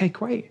 I said, okay,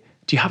 great.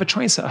 Do you have a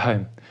train set at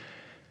home?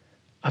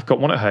 I've got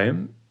one at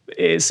home.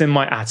 It's in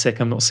my attic.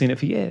 I've not seen it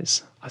for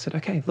years. I said,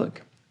 okay,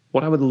 look,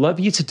 what I would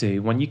love you to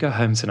do when you go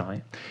home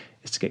tonight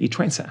is to get your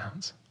train set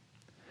out.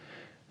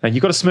 Now,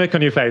 you've got a smirk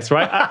on your face,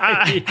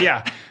 right?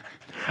 Yeah.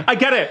 I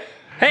get it.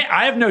 Hey,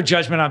 I have no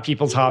judgment on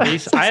people's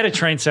hobbies. I had a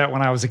train set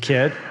when I was a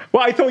kid.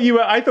 Well, I thought you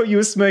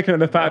were smirking at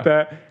the fact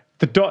that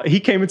he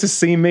came in to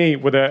see me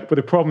with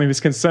a problem he was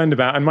concerned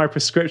about, and my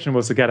prescription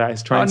was to get out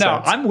his train set. Oh,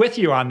 no, I'm with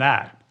you on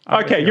that.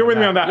 You're with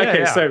me on that. Yeah, okay,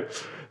 yeah.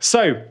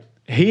 So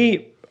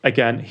he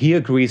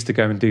agrees to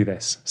go and do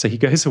this. So he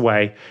goes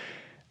away.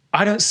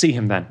 I don't see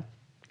him then.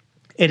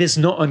 It is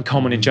not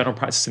uncommon in general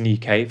practice in the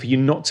UK for you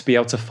not to be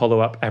able to follow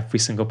up every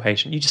single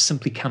patient. You just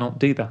simply cannot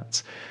do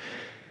that.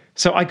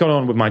 So I got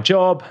on with my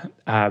job.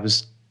 I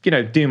was,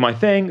 doing my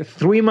thing.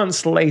 3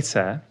 months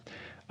later,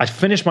 I'd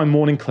finished my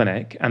morning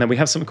clinic, and then we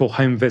have something called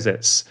home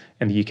visits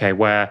in the UK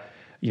where,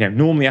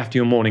 normally after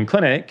your morning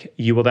clinic,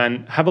 you will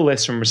then have a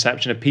list from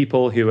reception of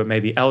people who are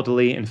maybe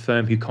elderly,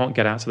 infirm, who can't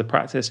get out to the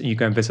practice, and you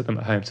go and visit them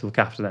at home to look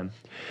after them.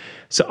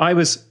 So I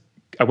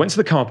went to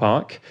the car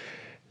park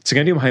to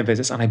go and do my home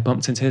visits, and I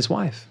bumped into his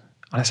wife.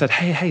 And I said,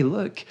 hey,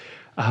 look,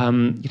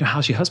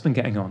 how's your husband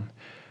getting on?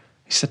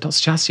 He said, Dr.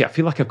 Chatterjee, I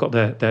feel like I've got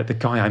the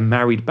guy I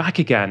married back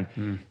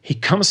again. He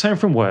comes home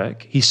from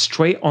work, he's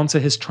straight onto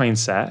his train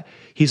set,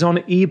 he's on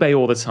eBay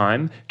all the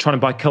time trying to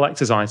buy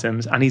collector's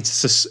items, and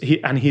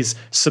he's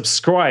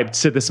subscribed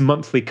to this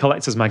monthly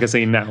collector's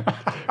magazine now,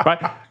 right?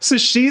 So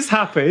she's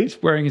happy.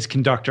 He's wearing his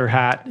conductor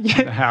hat in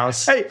the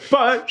house. Hey,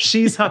 but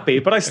she's happy,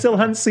 but I still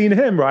hadn't seen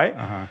him, right?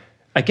 Uh-huh.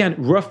 Again,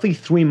 roughly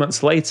 3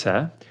 months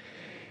later,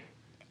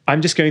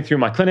 I'm just going through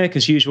my clinic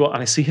as usual,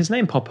 and I see his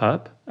name pop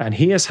up, and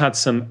he has had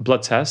some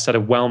blood tests at a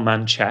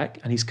well-manned check,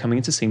 and he's coming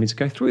in to see me to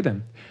go through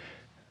them.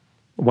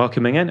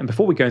 Welcoming in, and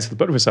before we go into the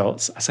blood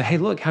results, I say, hey,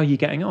 look, how are you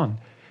getting on?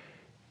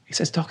 He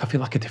says, Doc, I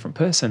feel like a different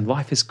person.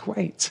 Life is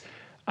great.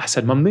 I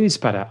said, my mood's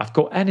better. I've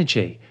got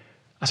energy.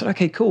 I said,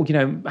 okay, cool.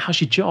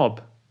 How's your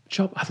job?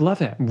 I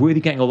love it. I'm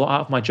really getting a lot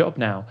out of my job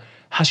now.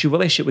 How's your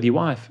relationship with your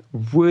wife?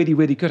 Really,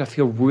 really good. I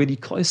feel really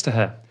close to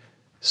her.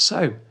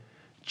 So,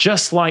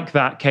 just like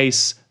that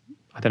case,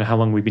 I don't know how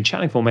long we've been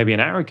chatting for, maybe an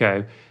hour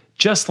ago,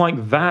 just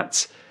like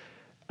that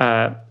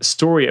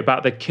story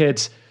about the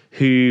kid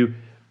who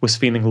was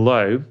feeling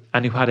low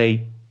and who had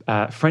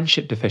a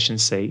friendship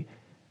deficiency,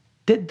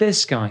 did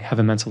this guy have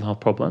a mental health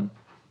problem?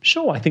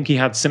 Sure, I think he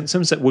had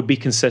symptoms that would be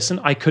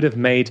consistent. I could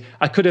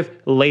have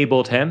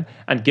labeled him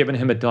and given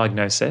him a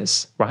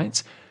diagnosis,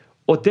 right?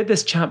 Or did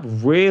this chap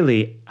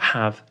really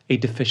have a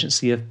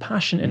deficiency of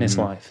passion in his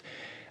life?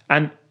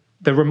 And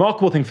the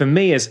remarkable thing for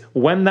me is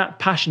when that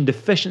passion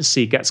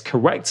deficiency gets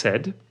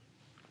corrected,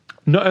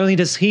 not only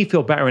does he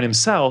feel better in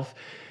himself,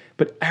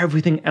 but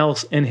everything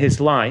else in his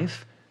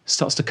life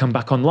starts to come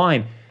back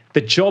online.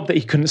 The job that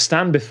he couldn't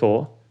stand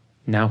before,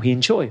 now he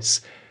enjoys.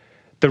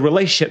 The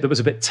relationship that was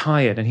a bit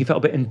tired and he felt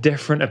a bit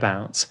indifferent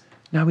about,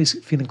 now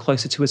he's feeling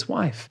closer to his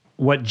wife.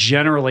 What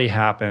generally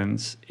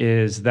happens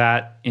is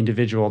that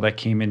individual that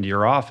came into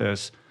your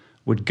office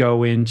would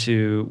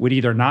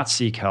either not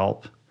seek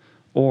help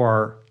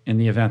or in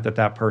the event that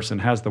that person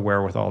has the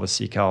wherewithal to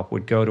seek help,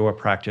 would go to a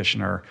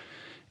practitioner.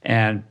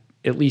 And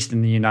at least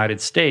in the United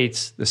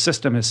States, the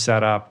system is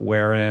set up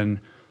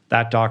wherein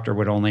that doctor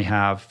would only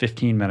have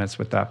 15 minutes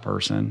with that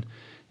person.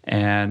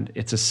 And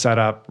it's a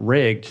setup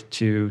rigged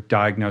to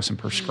diagnose and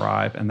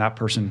prescribe, and that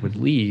person would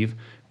leave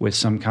with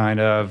some kind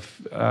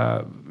of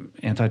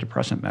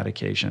antidepressant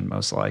medication,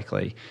 most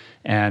likely,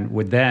 and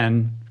would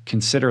then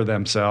consider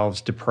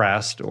themselves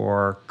depressed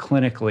or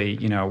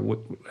clinically,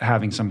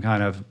 having some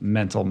kind of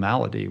mental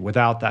malady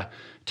without the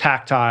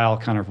tactile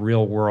kind of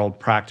real world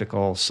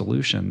practical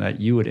solution that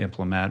you would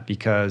implement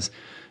because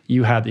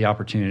you had the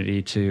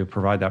opportunity to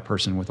provide that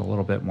person with a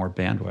little bit more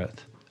bandwidth.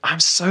 I'm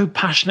so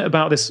passionate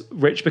about this,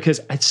 Rich, because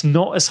it's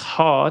not as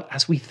hard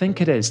as we think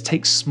it is.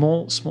 Take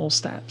small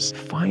steps.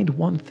 Find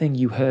one thing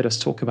you heard us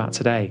talk about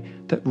today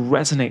that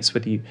resonates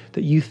with you,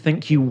 that you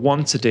think you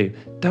want to do.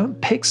 Don't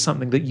pick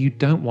something that you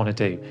don't want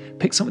to do.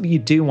 Pick something that you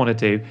do want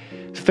to do.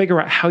 Figure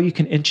out how you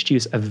can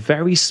introduce a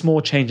very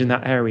small change in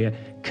that area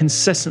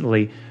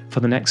consistently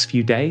for the next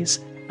few days,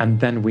 and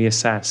then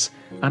reassess.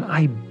 And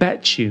I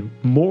bet you,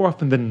 more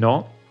often than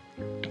not,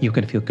 you're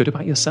going to feel good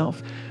about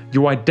yourself.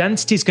 Your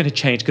identity is going to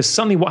change because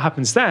suddenly what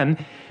happens then,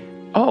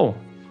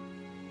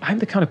 I'm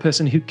the kind of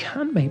person who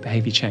can make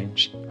behavior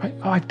change, right?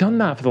 I've done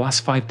that for the last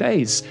 5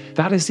 days.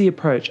 That is the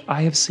approach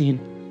I have seen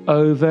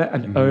over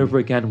and over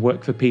again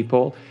work for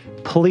people.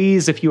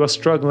 Please, if you are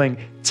struggling,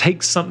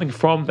 take something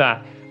from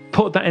that.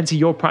 Put that into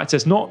your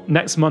practice, not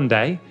next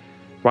Monday,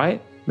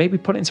 right? Maybe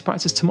put it into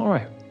practice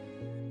tomorrow.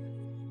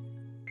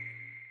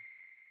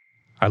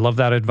 I love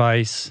that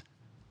advice.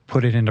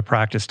 Put it into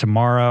practice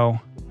tomorrow.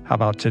 How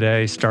about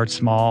today? Start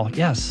small.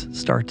 Yes,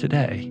 start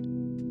today.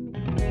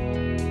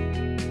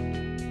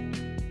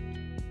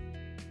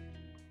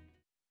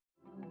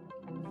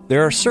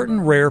 There are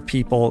certain rare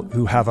people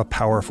who have a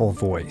powerful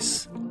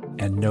voice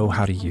and know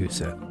how to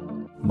use it.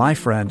 My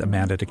friend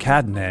Amanda de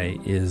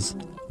Cadenet is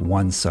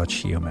one such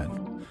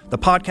human. The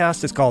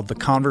podcast is called The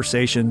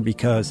Conversation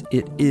because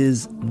it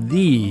is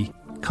the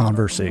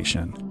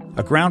conversation.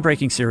 A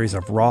groundbreaking series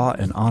of raw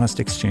and honest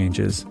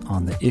exchanges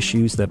on the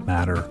issues that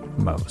matter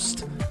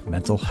most.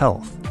 Mental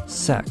health,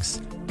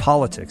 sex,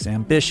 politics,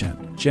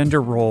 ambition,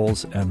 gender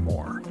roles, and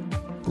more.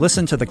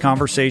 Listen to The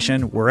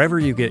Conversation wherever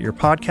you get your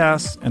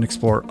podcasts and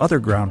explore other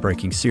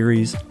groundbreaking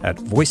series at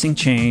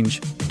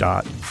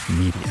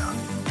voicingchange.media.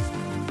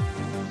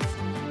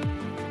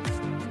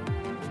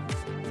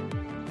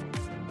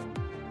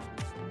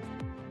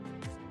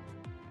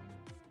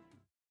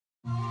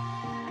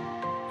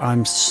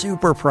 I'm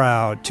super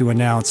proud to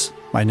announce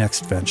my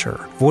next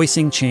venture,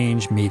 Voicing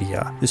Change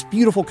Media. This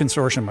beautiful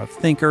consortium of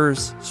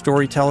thinkers,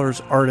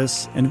 storytellers,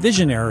 artists, and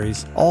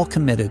visionaries, all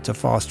committed to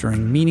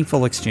fostering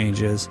meaningful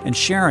exchanges and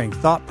sharing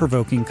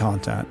thought-provoking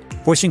content.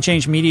 Voicing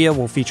Change Media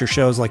will feature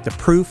shows like The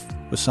Proof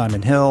with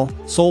Simon Hill,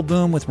 Soul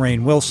Boom with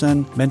Rainn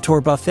Wilson, Mentor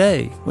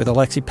Buffet with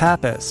Alexi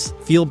Pappas,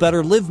 Feel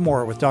Better, Live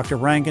More with Dr.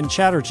 Rangan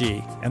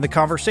Chatterjee, and The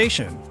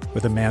Conversation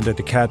with Amanda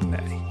de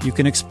Cadenet. You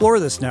can explore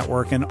this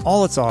network and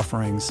all its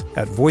offerings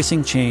at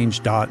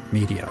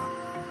voicingchange.media.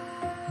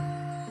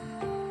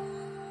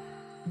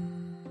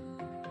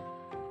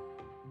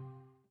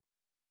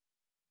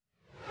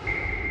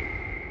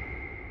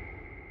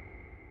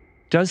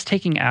 Does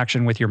taking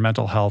action with your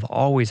mental health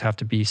always have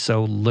to be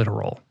so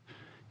literal?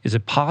 Is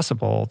it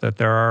possible that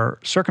there are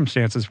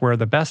circumstances where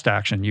the best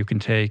action you can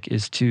take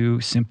is to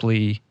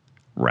simply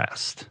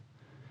rest?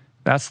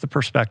 That's the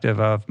perspective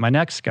of my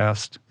next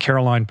guest,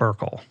 Caroline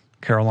Burkle.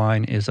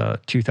 Caroline is a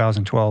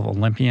 2012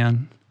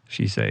 Olympian.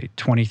 She's a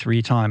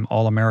 23-time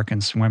All-American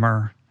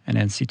swimmer, an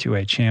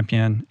NCAA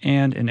champion,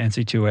 and an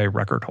NCAA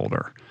record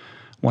holder.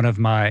 One of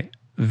my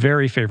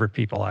very favorite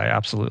people. I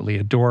absolutely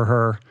adore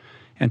her.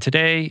 And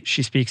today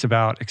she speaks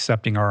about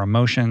accepting our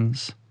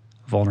emotions,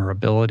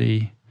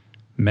 vulnerability,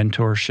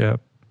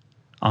 mentorship,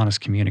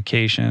 honest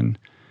communication,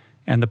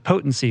 and the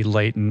potency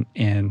latent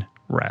in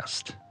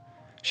rest.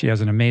 She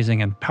has an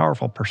amazing and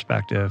powerful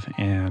perspective,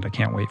 and I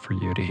can't wait for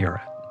you to hear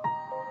it.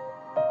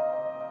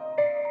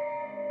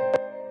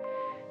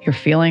 Your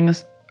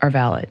feelings are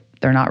valid.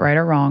 They're not right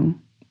or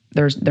wrong.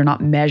 They're not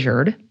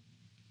measured,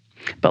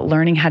 but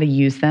learning how to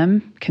use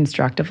them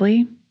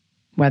constructively,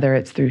 whether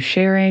it's through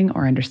sharing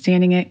or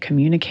understanding it,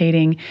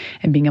 communicating,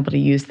 and being able to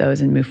use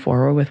those and move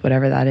forward with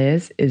whatever that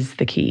is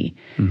the key.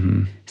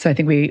 Mm-hmm. So I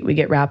think we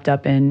get wrapped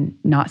up in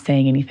not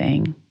saying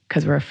anything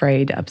because we're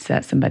afraid to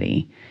upset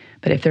somebody.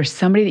 But if there's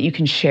somebody that you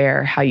can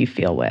share how you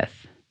feel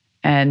with,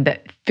 and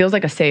that feels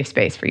like a safe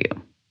space for you,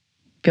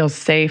 feels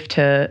safe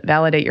to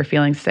validate your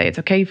feelings, say, it's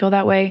okay you feel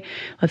that way,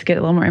 let's get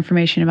a little more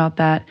information about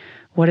that.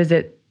 What is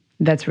it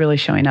that's really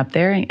showing up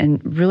there?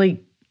 And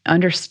really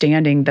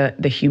understanding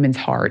the human's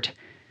heart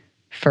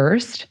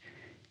first,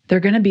 they're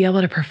going to be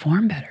able to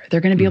perform better.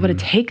 They're going to be able to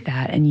take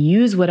that and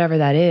use whatever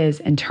that is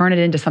and turn it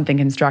into something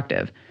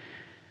constructive.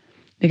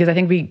 Because I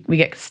think we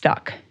get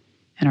stuck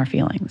in our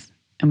feelings.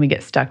 And we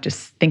get stuck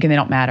just thinking they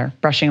don't matter,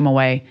 brushing them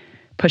away,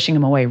 pushing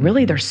them away.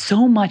 Really, there's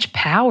so much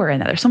power in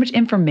that. There's so much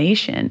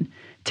information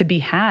to be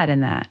had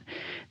in that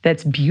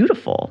that's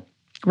beautiful.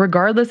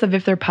 regardless of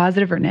if they're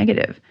positive or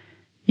negative.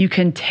 You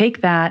can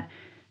take that,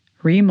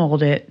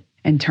 remold it,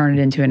 and turn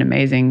it into an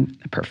amazing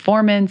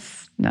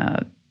performance,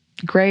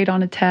 grade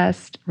on a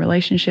test,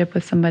 relationship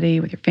with somebody,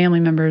 with your family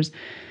members,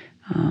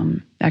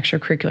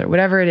 extracurricular,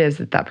 whatever it is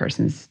that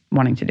person's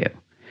wanting to do.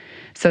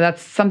 So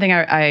that's something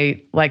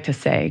I like to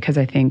say, because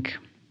I think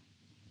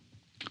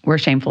we're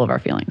shameful of our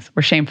feelings.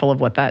 We're shameful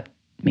of what that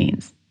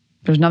means.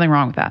 There's nothing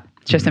wrong with that.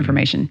 It's just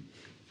information.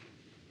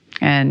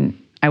 And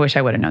I wish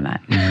I would have known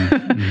that.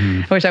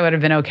 I wish I would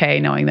have been okay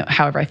knowing that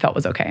however I felt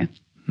was okay.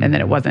 And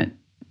that it wasn't,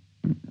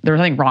 there was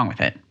nothing wrong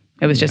with it.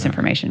 It was just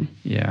information.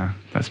 Yeah,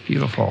 that's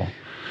beautiful.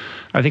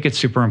 I think it's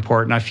super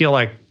important. I feel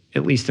like,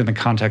 at least in the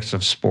context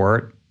of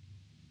sport,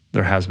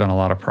 there has been a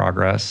lot of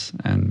progress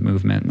and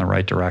movement in the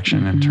right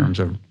direction in terms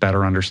of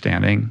better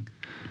understanding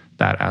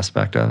that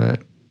aspect of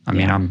it. I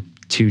mean, I'm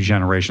 2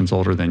 generations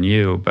older than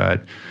you,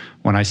 but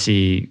when I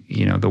see,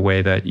 the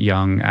way that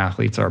young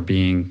athletes are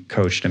being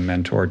coached and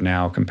mentored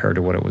now compared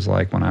to what it was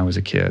like when I was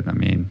a kid, I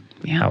mean,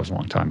 that was a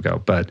long time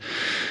ago. But,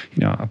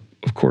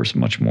 of course,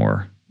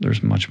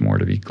 there's much more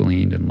to be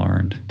gleaned and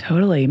learned.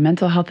 Totally.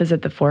 Mental health is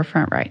at the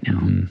forefront right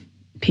now.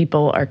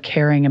 People are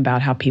caring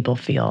about how people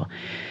feel.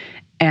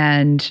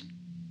 And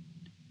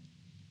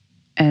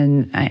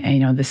I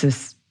know this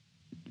is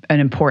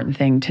an important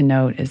thing to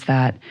note, is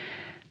that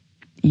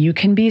you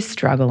can be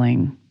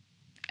struggling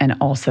and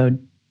also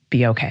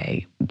be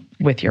okay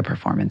with your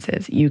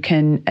performances. You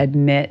can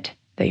admit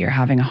that you're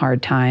having a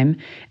hard time,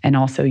 and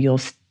also you'll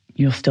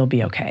still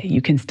be okay.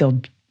 You can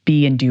still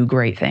be and do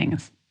great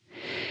things.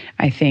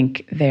 I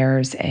think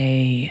there's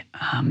a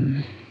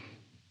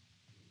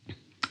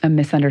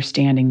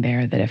misunderstanding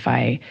there that if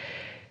I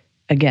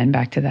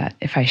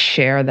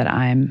share that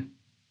I'm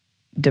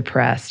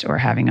depressed or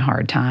having a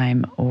hard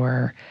time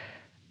or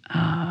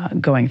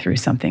going through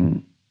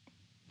something,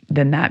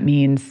 then that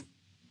means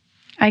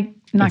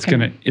it's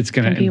going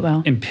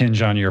to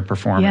impinge on your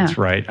performance,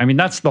 right? I mean,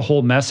 that's the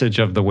whole message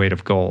of the Weight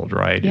of Gold,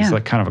 right? It's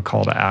like kind of a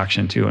call to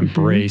action to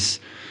embrace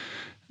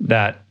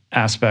that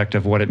aspect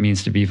of what it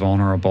means to be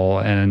vulnerable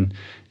and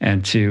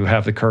to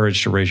have the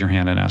courage to raise your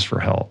hand and ask for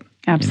help.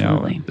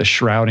 Absolutely. The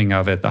shrouding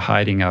of it, the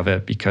hiding of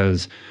it,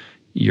 because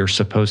you're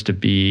supposed to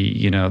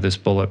be, this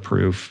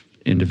bulletproof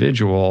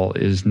individual,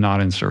 is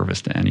not in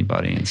service to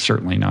anybody, and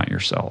certainly not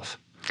yourself.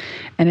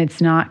 And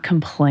it's not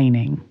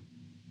complaining.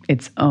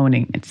 It's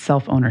owning. It's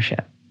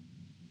self-ownership.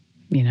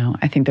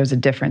 I think there's a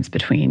difference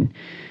between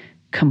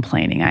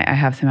complaining. I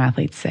have some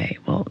athletes say,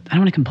 well, I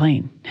don't want to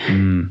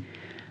complain.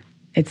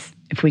 It's,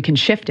 if we can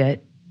shift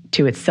it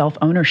to its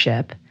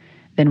self-ownership,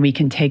 then we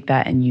can take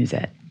that and use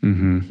it.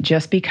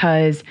 Just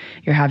because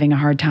you're having a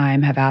hard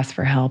time, have asked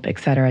for help, et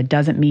cetera,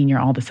 doesn't mean you're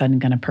all of a sudden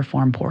going to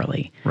perform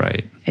poorly.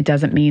 Right. It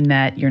doesn't mean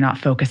that you're not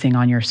focusing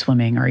on your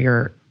swimming or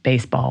your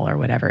baseball or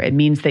whatever. It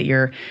means that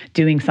you're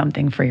doing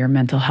something for your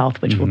mental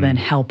health, which will then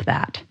help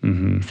that.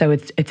 So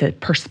it's a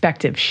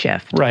perspective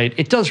shift. Right.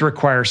 It does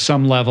require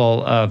some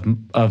level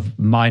of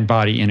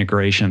mind-body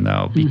integration,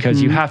 though,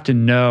 because you have to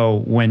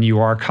know when you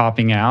are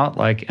copping out.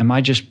 Like, am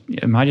I just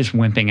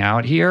wimping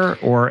out here,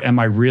 or am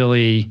I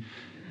really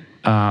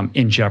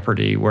in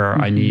jeopardy where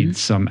I need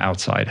some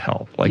outside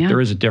help? Like,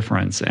 there is a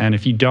difference. And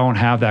if you don't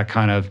have that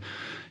kind of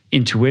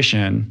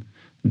intuition,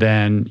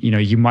 then,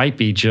 you might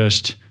be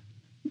just,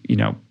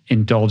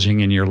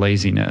 indulging in your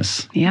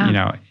laziness,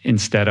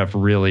 instead of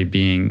really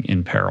being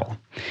in peril.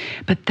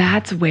 But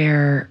that's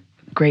where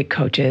great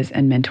coaches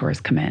and mentors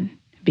come in.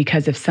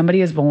 Because if somebody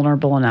is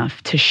vulnerable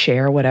enough to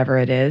share whatever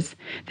it is,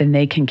 then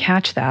they can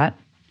catch that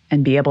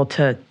and be able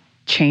to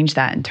change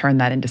that and turn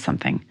that into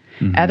something.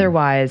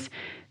 Otherwise,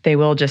 they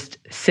will just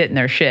sit in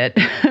their shit,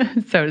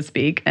 so to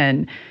speak,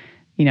 and,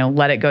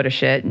 let it go to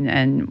shit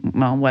and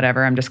well,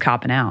 whatever, I'm just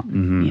copping out,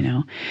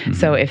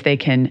 So if they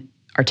can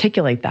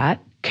articulate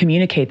that,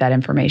 communicate that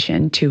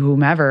information to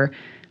whomever,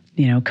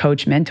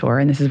 coach, mentor,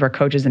 and this is where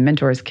coaches and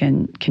mentors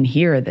can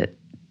hear that,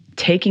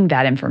 taking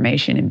that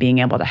information and being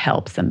able to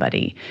help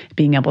somebody,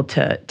 being able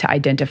to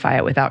identify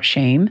it without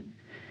shame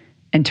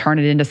and turn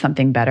it into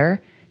something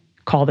better,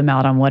 call them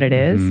out on what it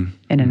is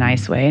in a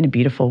nice way, in a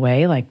beautiful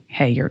way, like,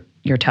 hey,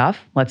 you're tough.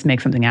 Let's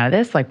make something out of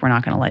this. Like, we're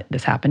not going to let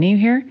this happen to you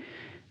here.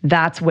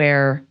 That's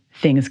where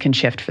things can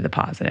shift for the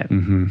positive.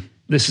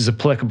 This is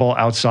applicable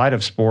outside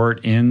of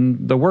sport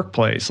in the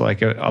workplace,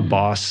 like a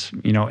boss,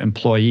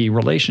 employee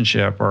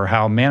relationship, or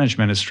how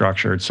management is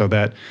structured, so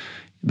that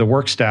the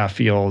work staff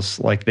feels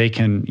like they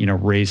can,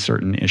 raise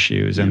certain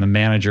issues, and the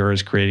manager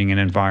is creating an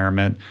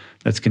environment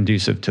that's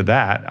conducive to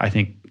that. I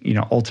think,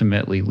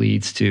 ultimately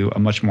leads to a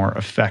much more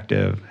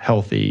effective,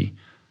 healthy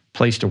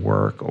place to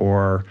work,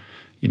 or,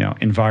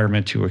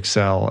 environment to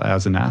excel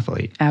as an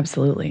athlete.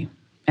 Absolutely.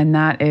 And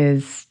that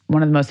is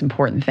one of the most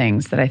important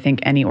things that I think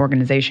any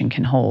organization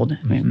can hold,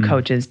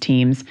 coaches,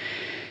 teams,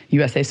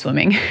 USA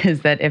Swimming,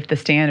 is that if the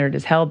standard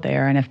is held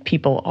there, and if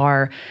people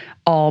are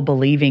all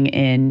believing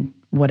in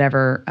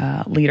whatever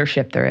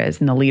leadership there is,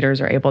 and the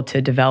leaders are able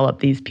to develop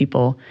these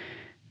people,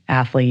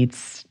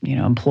 athletes,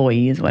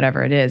 employees,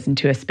 whatever it is,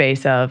 into a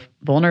space of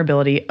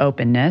vulnerability,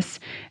 openness,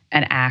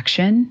 and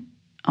action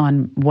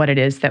on what it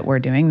is that we're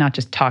doing, not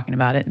just talking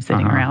about it and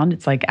sitting around.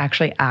 It's like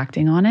actually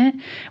acting on it,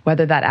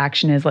 whether that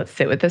action is let's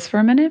sit with this for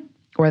a minute,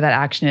 or that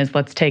action is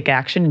let's take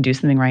action and do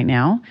something right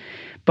now.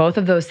 Both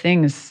of those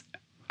things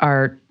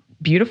are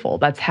beautiful.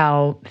 That's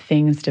how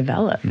things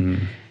develop.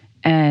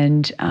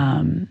 And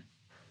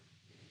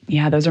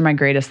those are my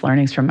greatest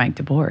learnings from Mike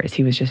DeBoer.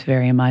 He was just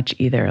very much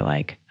either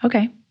like,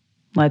 okay,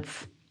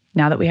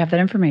 now that we have that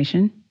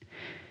information,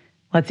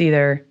 let's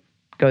either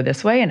go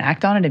this way and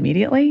act on it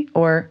immediately,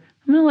 or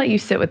I'm going to let you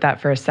sit with that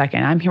for a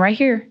second. I'm right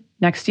here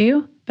next to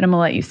you, but I'm going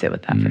to let you sit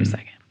with that for a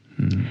second.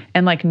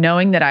 And like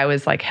knowing that I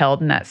was like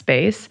held in that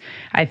space,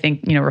 I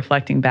think,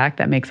 reflecting back,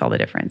 that makes all the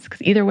difference,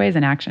 because either way is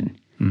an action.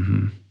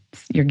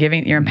 You're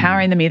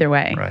empowering them either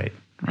way. Right.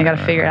 They got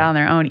to figure it out on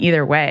their own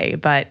either way,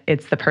 but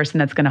it's the person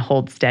that's going to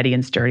hold steady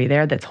and sturdy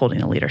there that's holding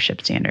the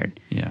leadership standard.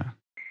 Yeah.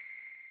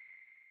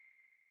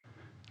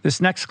 This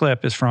next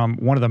clip is from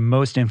one of the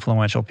most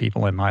influential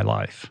people in my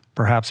life,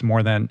 perhaps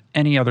more than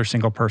any other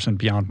single person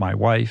beyond my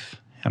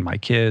wife and my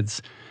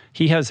kids.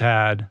 He has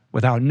had,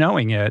 without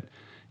knowing it,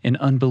 an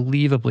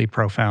unbelievably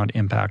profound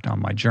impact on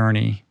my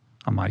journey,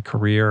 on my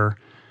career,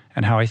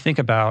 and how I think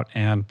about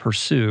and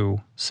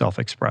pursue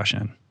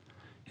self-expression.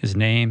 His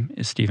name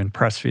is Steven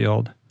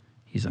Pressfield.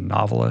 He's a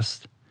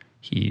novelist.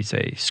 He's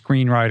a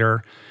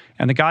screenwriter,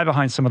 and the guy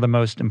behind some of the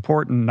most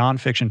important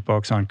nonfiction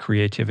books on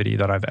creativity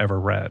that I've ever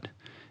read,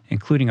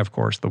 including, of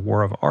course, The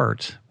War of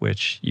Art,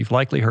 which you've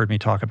likely heard me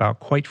talk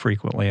about quite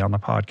frequently on the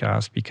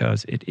podcast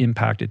because it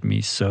impacted me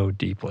so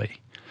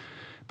deeply.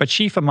 But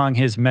chief among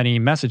his many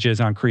messages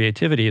on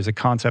creativity is a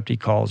concept he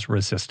calls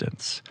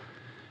resistance.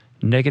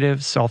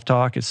 Negative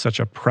self-talk is such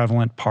a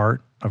prevalent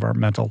part of our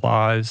mental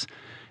lives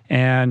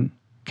and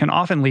can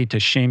often lead to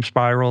shame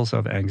spirals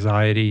of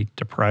anxiety,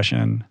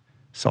 depression,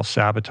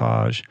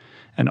 self-sabotage,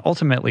 and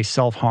ultimately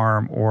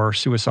self-harm or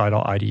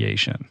suicidal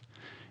ideation.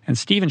 And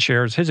Steven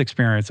shares his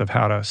experience of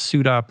how to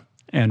suit up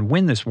and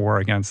win this war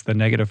against the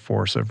negative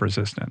force of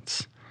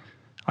resistance.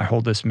 I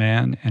hold this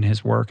man and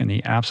his work in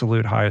the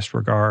absolute highest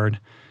regard.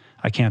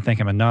 I can't thank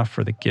him enough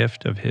for the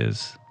gift of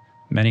his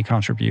many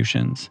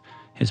contributions.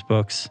 His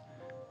books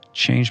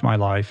changed my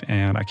life,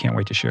 and I can't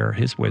wait to share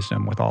his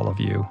wisdom with all of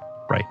you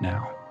right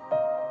now.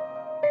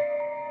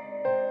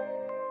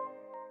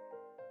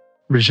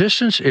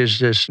 Resistance is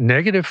this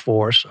negative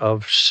force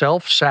of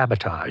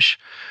self-sabotage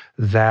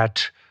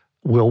that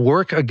will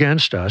work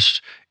against us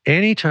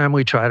anytime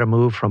we try to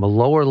move from a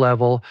lower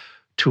level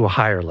to a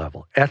higher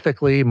level,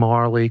 ethically,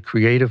 morally,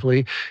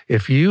 creatively.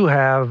 If you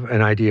have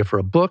an idea for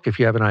a book, if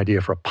you have an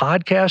idea for a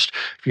podcast,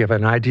 if you have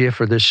an idea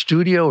for this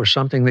studio or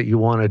something that you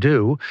want to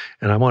do,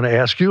 and I want to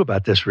ask you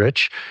about this,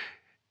 Rich,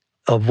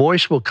 a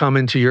voice will come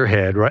into your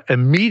head right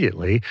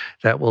immediately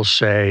that will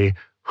say,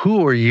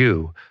 who are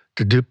you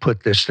to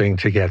put this thing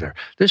together?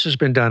 This has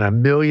been done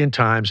 1,000,000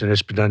 times, and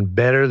it's been done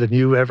better than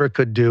you ever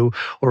could do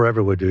or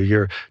ever would do.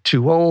 You're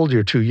too old,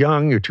 you're too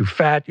young, you're too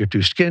fat, you're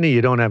too skinny,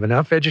 you don't have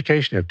enough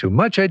education, you have too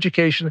much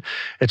education,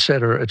 et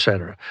cetera, et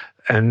cetera.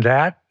 And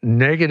that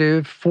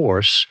negative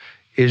force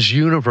is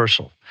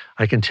universal.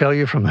 I can tell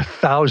you from the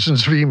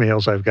thousands of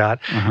emails I've got.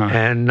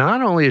 And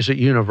not only is it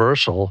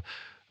universal,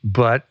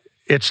 but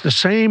it's the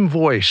same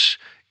voice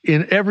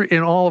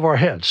in all of our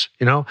heads.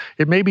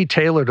 It may be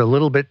tailored a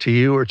little bit to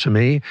you or to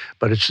me,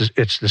 but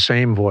it's the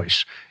same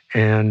voice.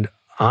 And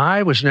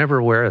I was never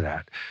aware of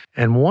that.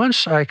 And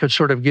once I could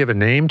sort of give a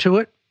name to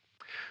it,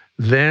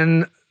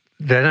 then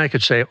I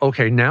could say,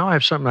 okay, now I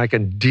have something I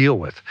can deal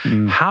with.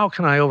 How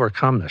can I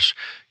overcome this?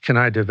 Can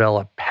I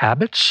develop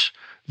habits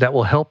that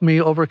will help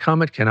me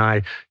overcome it? Can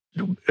I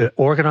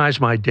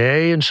organize my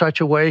day in such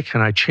a way?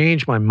 Can I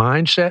change my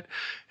mindset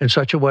in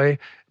such a way?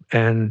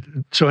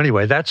 And so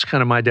anyway, that's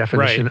kind of my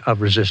definition of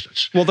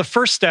resistance. Well, the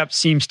first step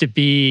seems to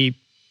be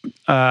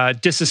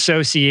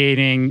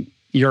disassociating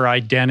your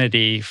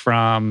identity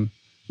from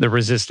the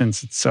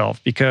resistance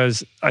itself,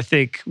 because I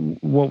think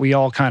what we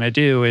all kind of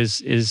do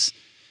is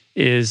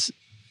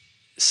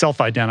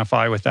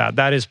self-identify with that.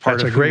 That is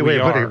part of who we are. That's a great way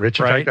of putting it, Rich.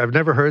 In fact, I've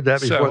never heard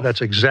that before.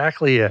 That's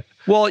exactly it.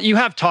 Well, you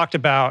have talked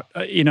about,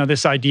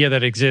 this idea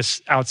that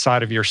exists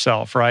outside of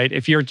yourself, right?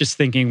 If you're just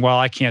thinking, well,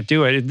 I can't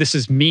do it, this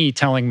is me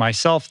telling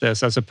myself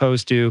this, as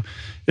opposed to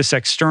this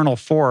external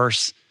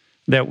force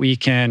that we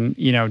can,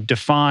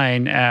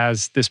 define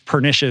as this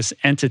pernicious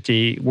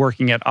entity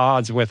working at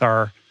odds with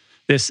our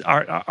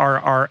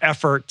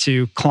effort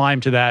to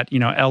climb to that,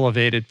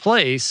 elevated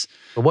place.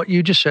 What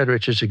you just said,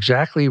 Rich, is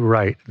exactly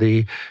right.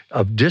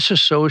 Of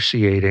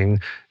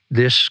disassociating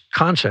this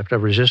concept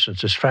of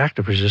resistance, this fact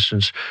of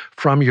resistance,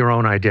 from your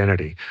own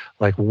identity.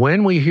 Like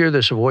when we hear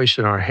this voice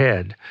in our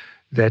head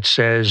that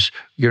says,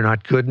 you're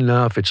not good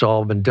enough, it's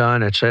all been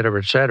done, et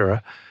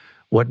cetera,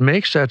 what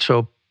makes that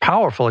so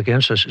powerful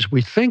against us is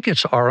we think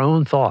it's our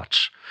own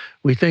thoughts.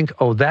 We think,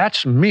 oh,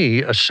 that's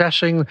me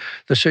assessing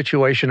the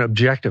situation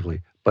objectively,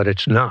 but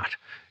it's not.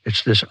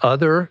 It's this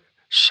other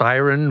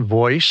siren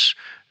voice,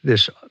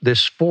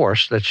 this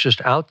force that's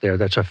just out there,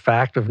 that's a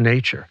fact of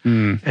nature.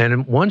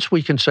 And once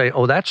we can say,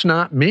 oh, that's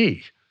not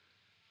me,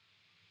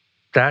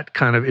 that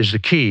kind of is the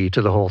key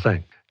to the whole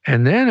thing.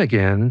 And then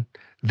again,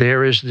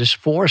 there is this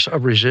force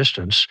of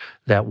resistance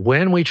that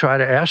when we try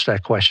to ask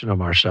that question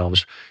of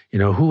ourselves,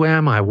 who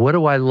am I? What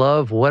do I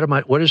love?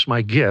 What is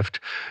my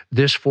gift?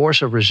 This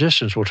force of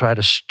resistance will try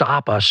to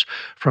stop us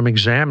from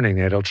examining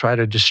it. It'll try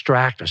to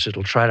distract us.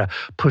 It'll try to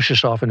push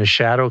us off into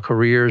shadow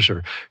careers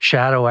or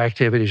shadow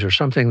activities or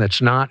something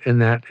that's not in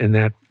that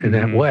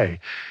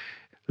way.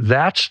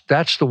 That's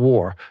the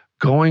war.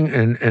 Going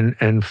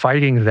and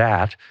fighting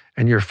that,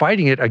 and you're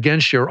fighting it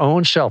against your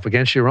own self,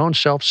 against your own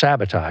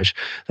self-sabotage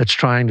that's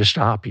trying to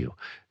stop you.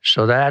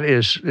 So that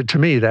is, to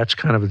me, that's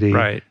kind of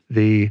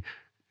the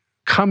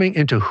coming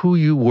into who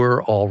you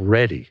were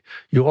already.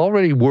 You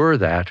already were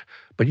that,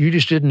 but you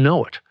just didn't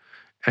know it.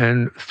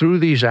 And through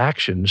these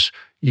actions,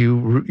 you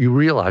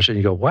realize it and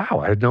you go,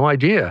 wow, I had no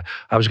idea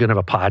I was going to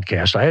have a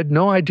podcast. I had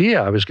no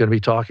idea I was going to be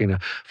talking to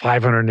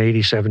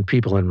 587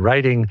 people and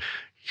writing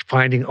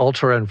Finding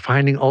Ultra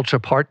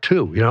Part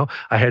 2,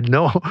 I had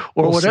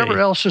whatever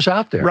else is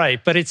out there.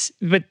 Right. But it's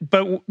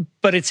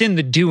in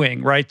the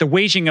doing, right? The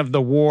waging of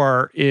the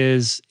war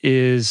is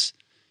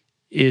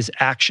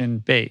action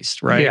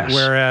based, right? Yes.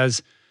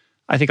 Whereas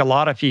I think a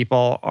lot of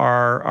people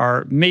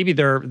are maybe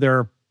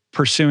they're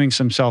pursuing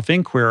some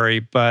self-inquiry,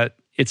 but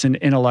it's an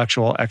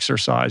intellectual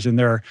exercise, and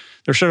they're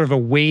sort of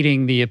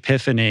awaiting the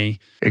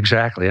epiphany.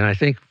 Exactly. And I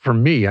think for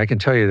me, I can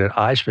tell you that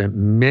I spent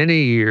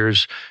many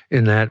years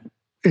in that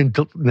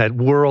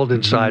world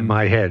inside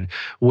my head,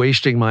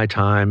 wasting my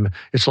time.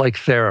 It's like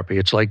therapy.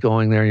 It's like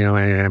going there,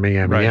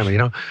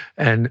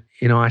 And,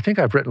 I think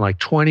I've written like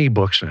 20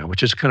 books now,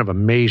 which is kind of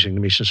amazing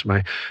to me since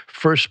my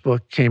first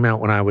book came out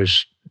when I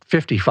was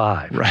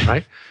 55,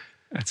 right?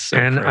 That's so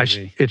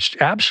crazy. It's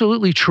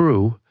absolutely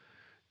true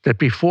that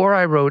before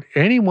I wrote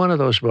any one of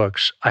those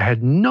books, I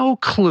had no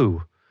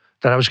clue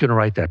that I was going to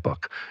write that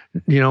book.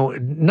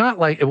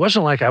 It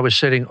wasn't like I was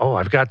sitting,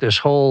 I've got this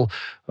whole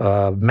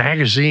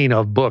magazine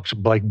of books,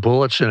 like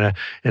bullets in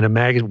a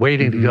magazine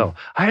waiting to go.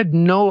 I had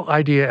no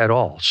idea at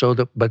all. So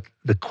the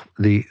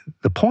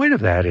point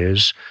of that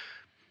is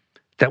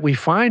that we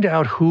find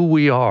out who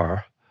we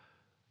are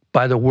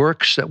by the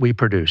works that we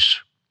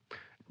produce.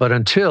 But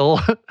until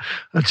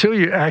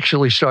you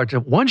actually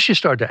once you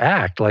start to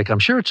act, like I'm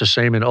sure it's the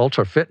same in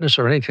ultra fitness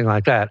or anything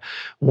like that,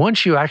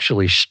 once you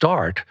actually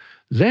start,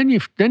 then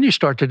you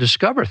start to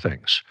discover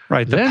things.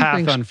 Right, the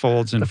path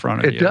unfolds in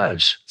front of you. It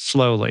does.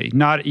 Slowly,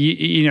 not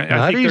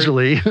not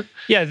easily.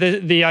 Yeah,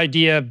 the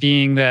idea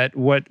being that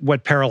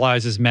what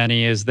paralyzes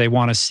many is they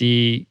want to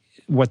see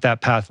what that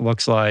path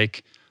looks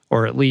like,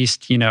 or at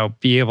least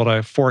be able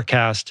to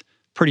forecast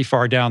pretty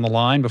far down the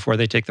line before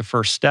they take the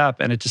first step,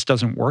 and it just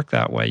doesn't work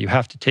that way. You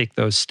have to take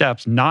those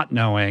steps not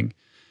knowing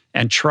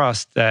and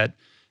trust that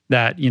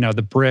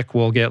the brick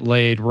will get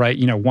laid right,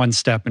 one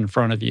step in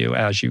front of you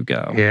as you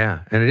go. Yeah,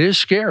 and it is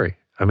scary.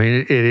 I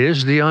mean, it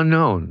is the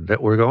unknown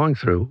that we're going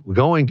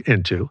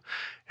into,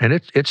 and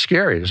it's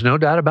scary. There's no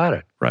doubt about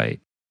it.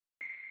 Right.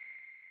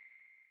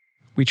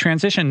 We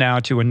transition now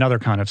to another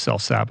kind of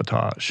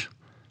self-sabotage.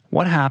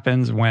 What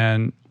happens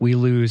when we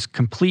lose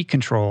complete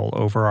control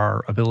over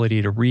our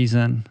ability to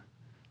reason,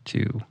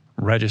 to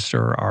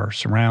register our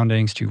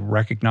surroundings, to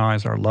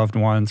recognize our loved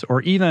ones,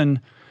 or even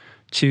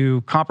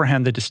to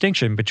comprehend the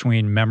distinction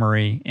between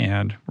memory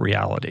and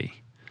reality?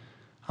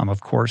 I'm,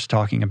 of course,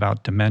 talking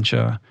about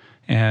dementia,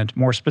 and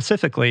more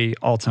specifically,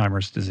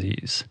 Alzheimer's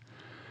disease.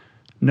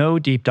 No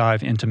deep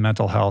dive into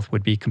mental health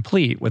would be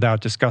complete without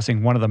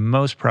discussing one of the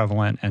most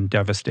prevalent and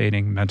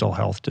devastating mental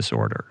health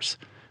disorders,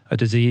 a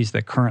disease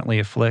that currently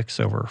afflicts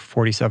over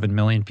 47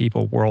 million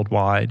people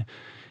worldwide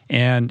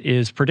and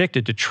is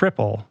predicted to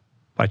triple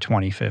by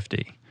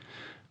 2050.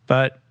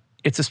 But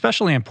it's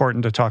especially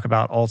important to talk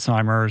about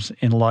Alzheimer's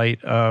in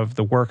light of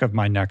the work of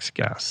my next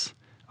guests,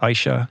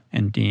 Aisha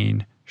and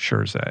Dean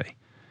Sherzai.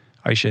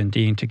 Aisha and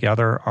Dean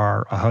together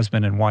are a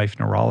husband and wife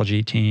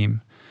neurology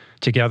team.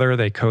 Together,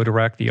 they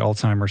co-direct the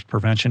Alzheimer's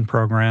Prevention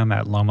Program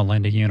at Loma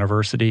Linda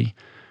University,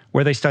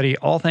 where they study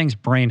all things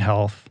brain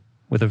health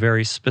with a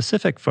very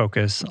specific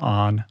focus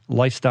on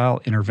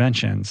lifestyle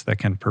interventions that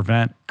can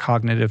prevent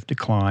cognitive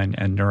decline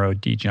and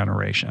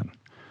neurodegeneration.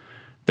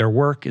 Their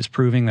work is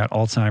proving that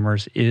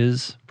Alzheimer's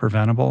is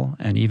preventable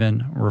and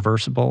even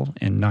reversible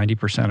in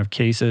 90% of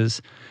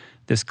cases.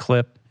 This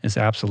clip is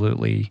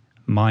absolutely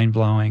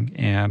mind-blowing,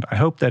 and I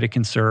hope that it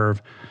can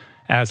serve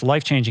as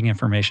life-changing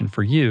information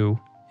for you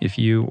if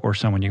you or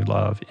someone you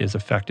love is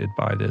affected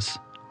by this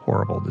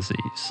horrible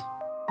disease.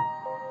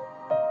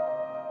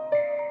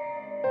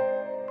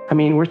 I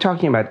mean, we're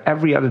talking about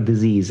every other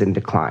disease in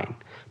decline,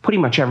 pretty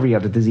much every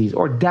other disease,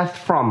 or death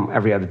from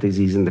every other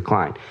disease in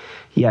decline.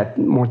 Yet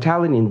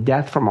mortality and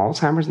death from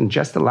Alzheimer's in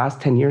just the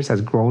last 10 years has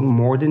grown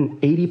more than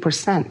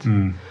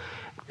 80%.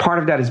 Part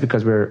of that is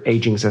because we're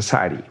aging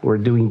society. We're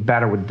doing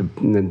better with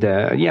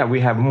we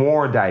have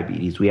more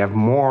diabetes, we have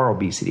more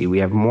obesity, we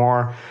have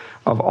more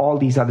of all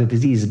these other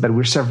diseases, but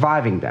we're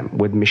surviving them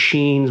with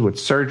machines, with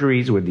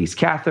surgeries, with these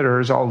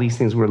catheters, all these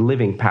things. We're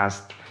living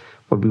past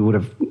what we would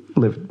have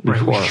lived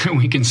before. Right.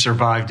 We can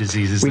survive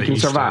diseases that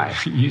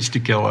used to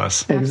kill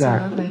us.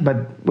 Exactly.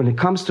 But when it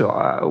comes to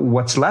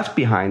what's left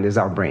behind is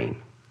our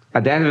brain.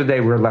 At the end of the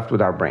day, we're left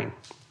with our brain.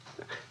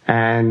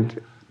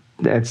 And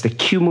it's the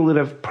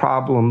cumulative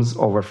problems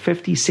over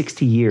 50,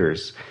 60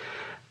 years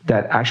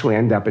that actually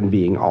end up in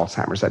being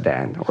Alzheimer's at the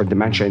end, or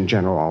dementia in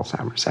general,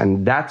 Alzheimer's.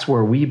 And that's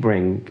where we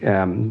bring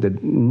the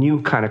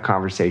new kind of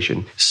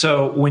conversation.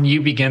 So when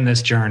you begin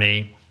this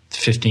journey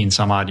 15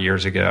 some odd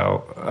years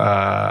ago,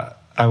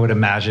 I would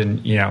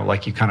imagine,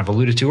 like you kind of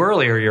alluded to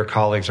earlier, your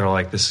colleagues are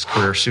like, this is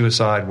career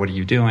suicide. What are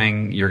you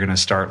doing? You're going to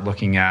start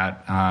looking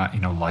at,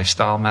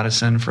 lifestyle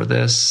medicine for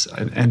this.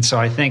 And so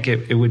I think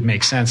it would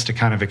make sense to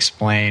kind of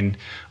explain,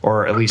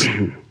 or at least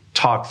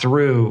talk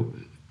through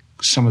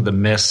some of the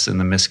myths and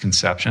the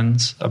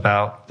misconceptions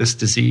about this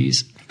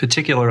disease,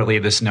 particularly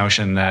this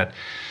notion that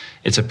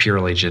it's a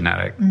purely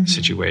genetic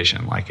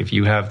situation. Like if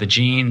you have the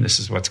gene, this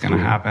is what's going to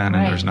happen,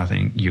 and there's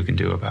nothing you can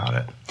do about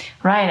it.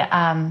 Right.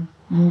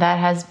 That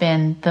has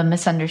been the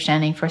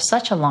misunderstanding for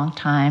such a long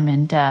time.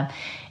 And,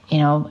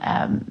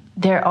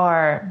 there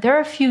are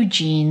a few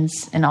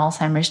genes in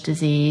Alzheimer's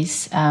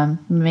disease,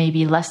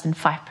 maybe less than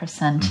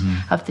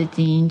 5% of the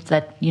genes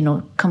that,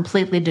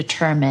 completely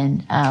determine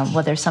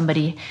whether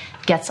somebody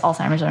gets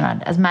Alzheimer's or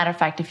not. As a matter of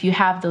fact, if you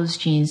have those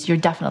genes, you're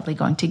definitely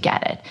going to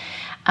get it.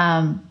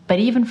 But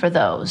even for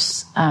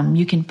those,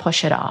 you can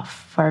push it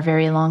off for a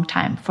very long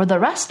time. For the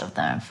rest of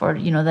them, for, the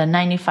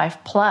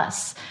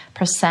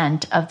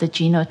 95+% of the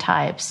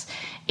genotypes,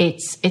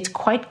 it's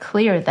quite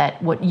clear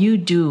that what you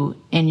do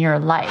in your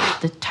life,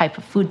 the type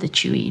of food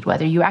that you eat,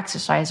 whether you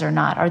exercise or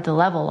not, or the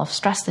level of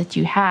stress that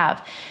you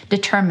have,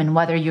 determine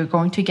whether you're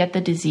going to get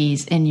the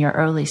disease in your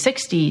early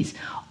 60s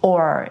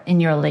or in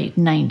your late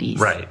 90s.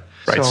 Right.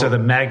 So the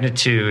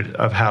magnitude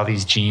of how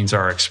these genes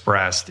are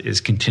expressed is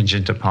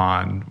contingent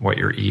upon what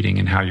you're eating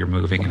and how you're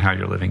moving and how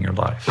you're living your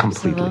life.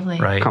 Completely.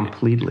 Absolutely. Right?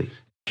 Completely.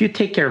 If you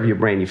take care of your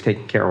brain, you've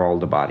taken care of all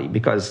the body.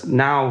 Because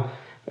now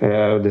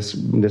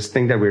this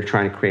thing that we're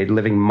trying to create,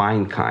 living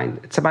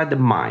mindkind, it's about the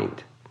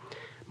mind.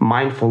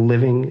 Mindful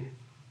living.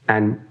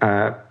 And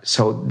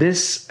so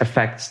this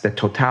affects the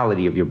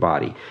totality of your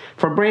body.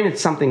 For brain,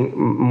 it's something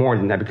more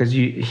than that, because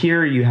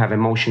you have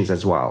emotions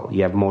as well.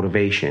 You have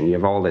motivation. You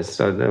have all this.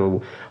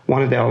 So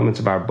one of the elements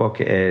of our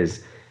book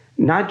is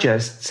not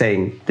just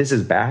saying this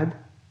is bad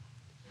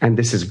and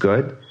this is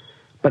good,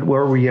 but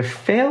where we have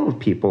failed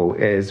people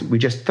is we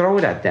just throw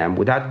it at them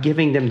without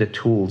giving them the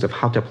tools of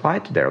how to apply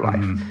it to their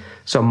life.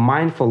 So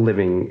mindful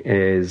living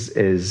is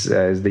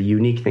the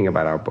unique thing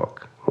about our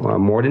book,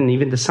 more than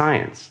even the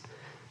science.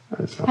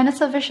 And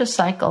it's a vicious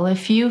cycle.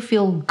 If you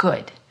feel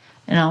good,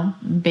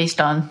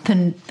 based on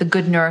the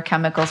good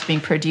neurochemicals being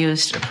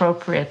produced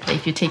appropriately,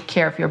 if you take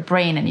care of your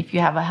brain and if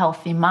you have a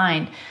healthy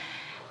mind,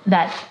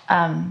 that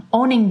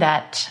owning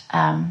that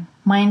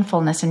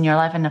mindfulness in your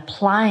life and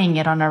applying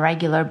it on a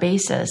regular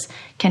basis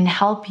can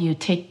help you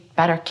take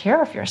better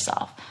care of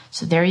yourself.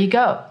 So there you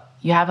go.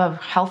 You have a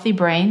healthy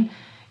brain.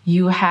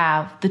 You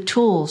have the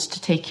tools to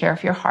take care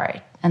of your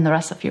heart and the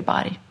rest of your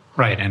body.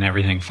 Right, and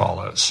everything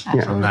follows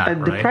from that,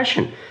 right?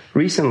 Depression.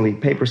 Recently,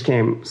 papers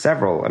came,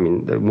 several. I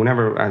mean,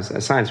 whenever,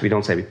 as science, we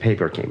don't say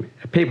paper came.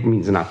 A paper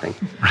means nothing.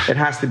 It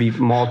has to be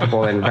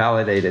multiple and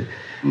validated.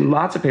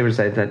 Lots of papers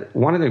say that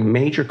one of the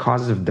major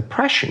causes of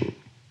depression,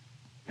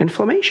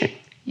 inflammation.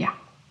 Yeah.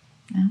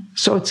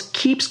 So it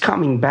keeps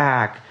coming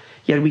back,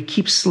 yet we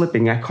keep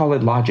slipping. I call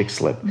it logic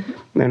slip.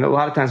 And a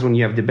lot of times when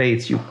you have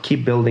debates, you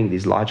keep building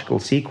these logical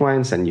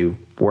sequence and you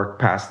work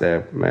past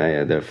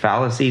the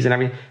fallacies and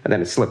everything, and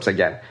then it slips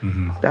again.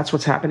 That's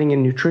what's happening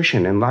in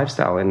nutrition and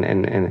lifestyle.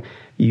 And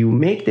you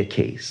make the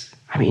case.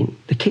 I mean,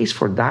 the case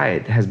for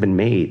diet has been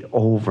made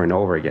over and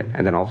over again,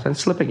 and then all of a sudden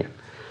slip again.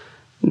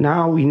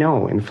 Now we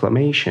know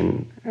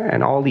inflammation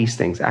and all these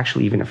things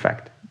actually even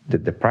affect the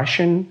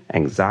depression,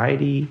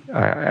 anxiety,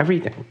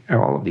 everything,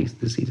 all of these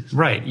diseases.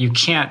 Right. You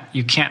can't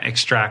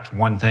extract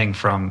one thing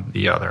from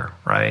the other,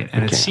 right?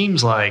 And it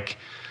seems like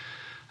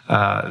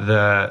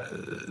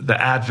the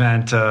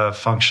advent of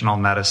functional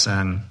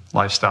medicine,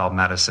 lifestyle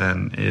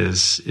medicine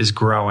is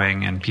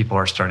growing, and people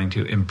are starting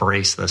to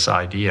embrace this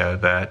idea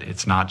that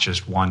it's not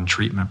just one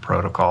treatment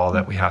protocol,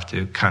 that we have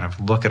to kind of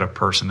look at a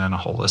person in a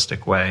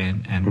holistic way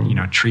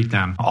and treat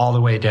them all the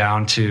way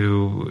down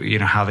to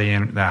how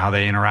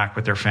they interact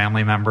with their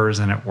family members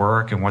and at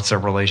work, and what's their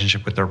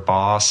relationship with their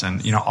boss,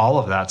 and all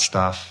of that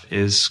stuff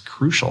is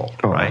crucial,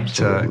 right,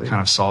 absolutely, to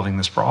kind of solving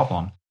this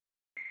problem.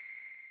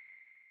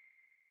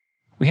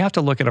 We have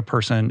to look at a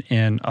person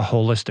in a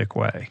holistic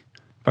way,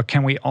 but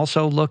can we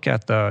also look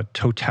at the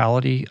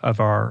totality of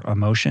our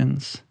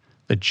emotions,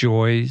 the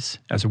joys,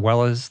 as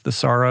well as the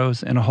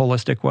sorrows in a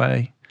holistic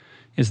way?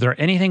 Is there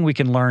anything we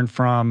can learn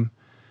from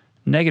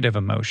negative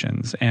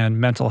emotions and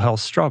mental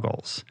health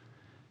struggles?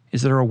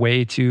 Is there a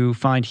way to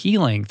find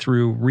healing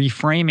through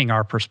reframing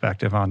our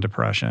perspective on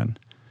depression,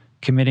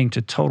 committing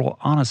to total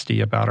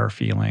honesty about our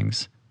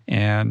feelings,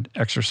 and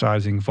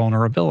exercising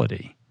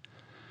vulnerability?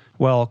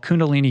 Well,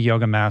 Kundalini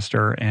Yoga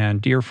Master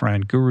and dear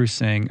friend Guru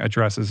Singh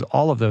addresses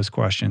all of those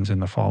questions in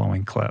the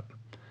following clip.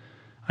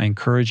 I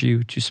encourage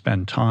you to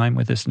spend time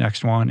with this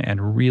next one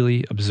and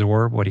really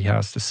absorb what he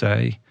has to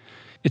say.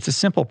 It's a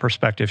simple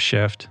perspective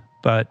shift,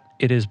 but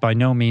it is by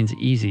no means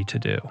easy to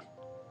do.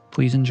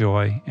 Please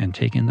enjoy and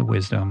take in the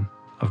wisdom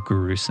of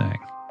Guru Singh.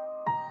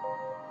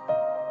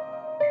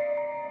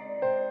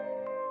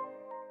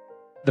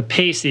 The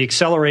pace, the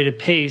accelerated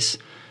pace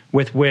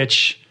with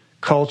which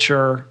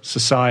culture,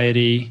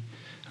 society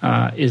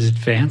is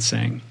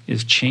advancing,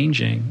 is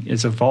changing,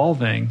 is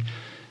evolving,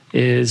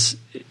 is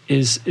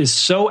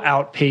so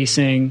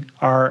outpacing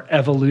our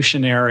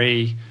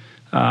evolutionary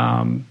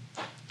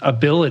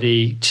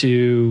ability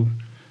to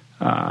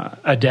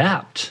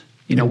adapt.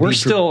 We're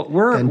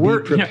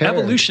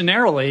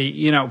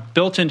evolutionarily,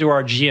 built into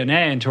our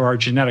DNA, into our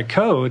genetic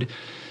code,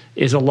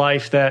 is a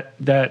life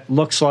that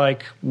looks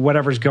like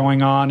whatever's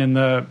going on in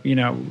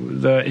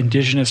the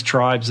indigenous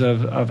tribes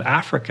of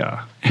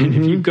Africa. And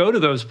if you go to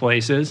those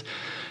places,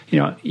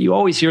 you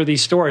always hear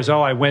these stories.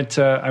 Oh, I went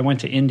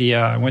to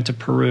India, I went to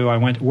Peru, I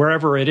went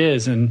wherever it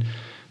is, and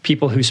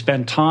people who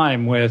spend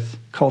time with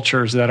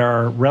cultures that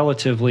are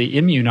relatively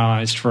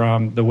immunized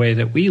from the way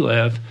that we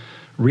live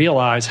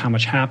realize how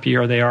much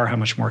happier they are, how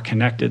much more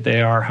connected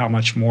they are, how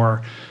much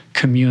more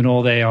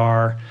communal they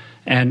are.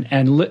 And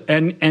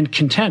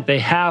content. They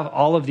have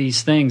all of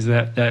these things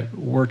that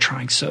we're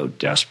trying so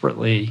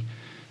desperately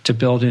to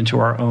build into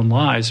our own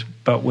lives,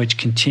 but which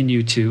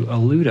continue to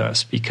elude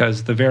us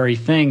because the very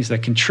things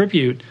that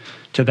contribute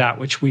to that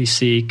which we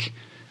seek,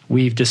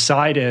 we've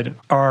decided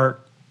are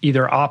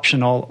either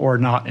optional or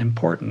not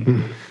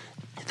important.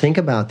 Think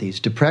about these.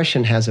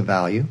 Depression has a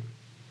value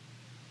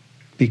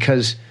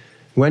because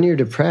when you're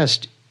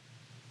depressed,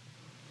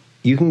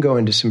 you can go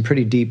into some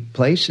pretty deep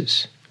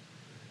places,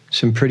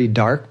 some pretty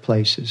dark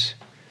places.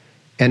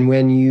 And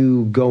when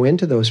you go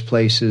into those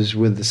places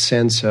with the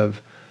sense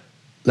of,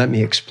 let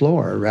me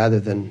explore rather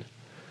than,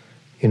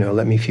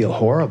 let me feel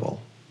horrible,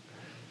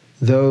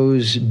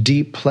 those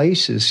deep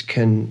places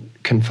can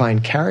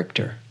find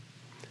character,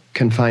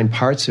 can find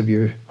parts of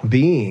your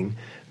being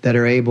that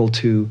are able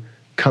to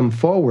come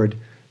forward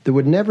that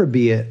would never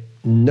be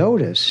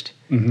noticed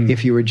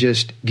if you were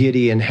just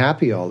giddy and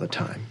happy all the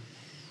time.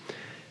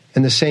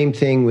 And the same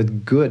thing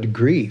with good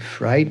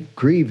grief, right?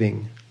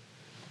 Grieving,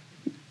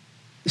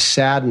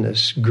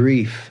 sadness,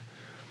 grief.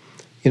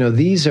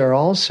 These are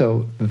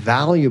also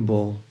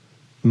valuable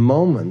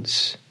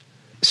moments.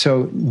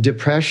 So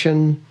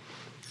depression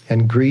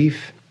and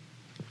grief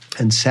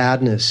and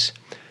sadness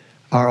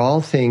are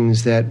all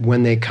things that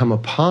when they come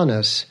upon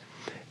us,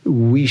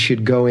 we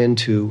should go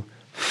into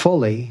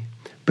fully,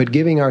 but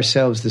giving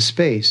ourselves the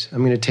space.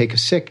 I'm going to take a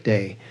sick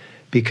day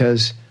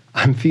because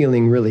I'm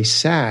feeling really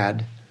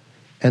sad.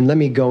 And let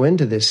me go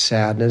into this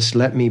sadness.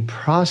 Let me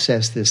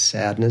process this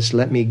sadness.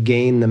 Let me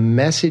gain the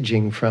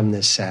messaging from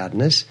this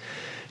sadness,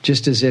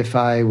 just as if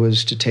I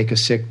was to take a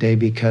sick day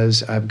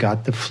because I've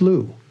got the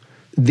flu.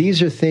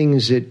 These are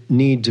things that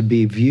need to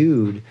be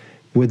viewed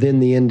within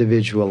the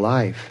individual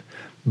life.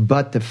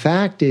 But the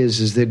fact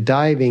is that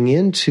diving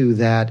into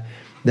that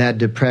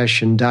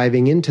depression,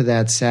 diving into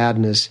that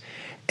sadness,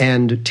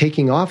 and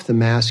taking off the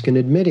mask and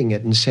admitting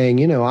it and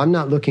saying, I'm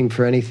not looking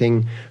for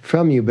anything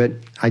from you, but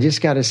I just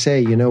got to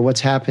say,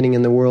 what's happening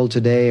in the world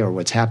today, or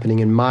what's happening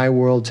in my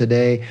world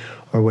today,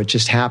 or what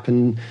just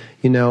happened,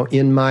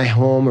 in my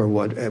home, or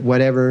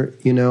whatever,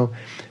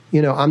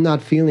 I'm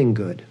not feeling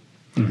good.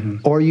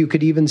 Or you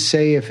could even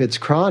say, if it's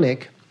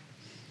chronic,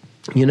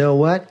 you know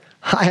what?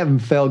 I haven't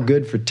felt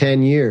good for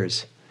 10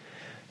 years.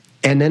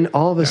 And then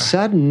all of a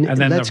sudden, and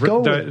then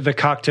the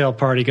cocktail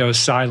party goes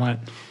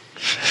silent.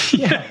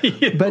 Yeah,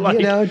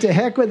 but to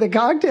heck with the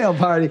cocktail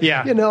party.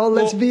 Yeah.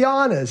 Let's be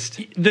honest.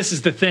 This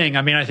is the thing.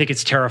 I mean, I think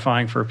it's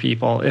terrifying for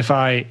people. If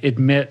I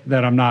admit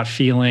that I'm not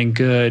feeling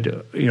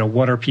good,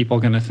 what are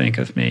people going to think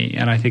of me?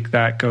 And I think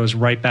that goes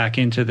right back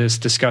into this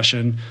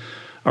discussion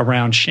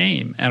around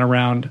shame and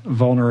around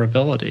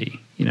vulnerability.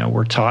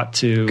 We're taught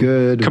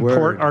to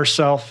comport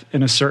ourselves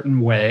in a certain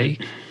way,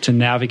 to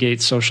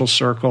navigate social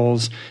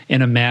circles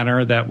in a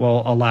manner that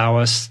will allow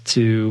us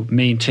to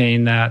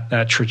maintain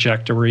that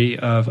trajectory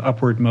of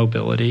upward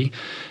mobility.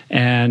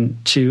 And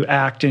to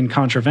act in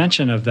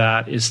contravention of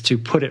that is to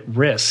put at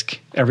risk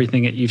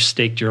everything that you've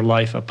staked your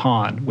life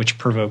upon, which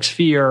provokes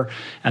fear.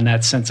 And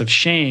that sense of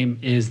shame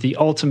is the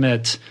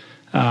ultimate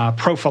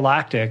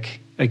prophylactic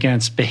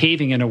against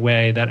behaving in a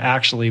way that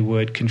actually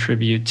would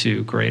contribute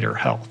to greater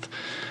health.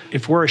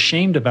 If we're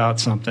ashamed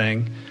about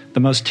something, the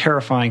most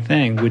terrifying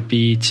thing would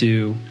be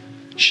to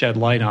shed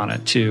light on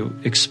it, to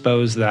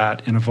expose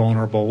that in a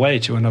vulnerable way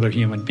to another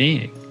human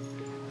being.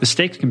 The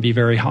stakes can be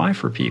very high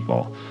for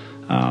people,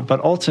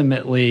 but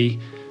ultimately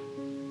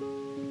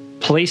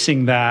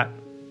placing that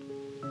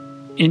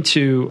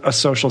into a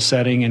social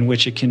setting in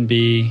which it can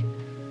be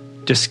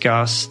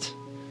discussed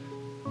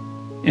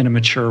in a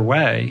mature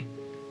way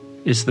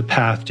is the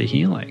path to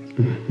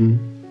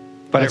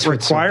healing. But it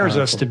requires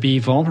us to be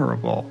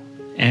vulnerable.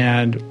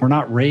 And we're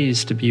not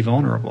raised to be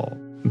vulnerable.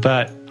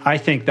 But I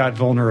think that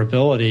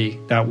vulnerability,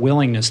 that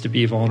willingness to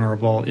be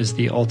vulnerable, is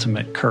the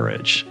ultimate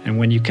courage. And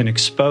when you can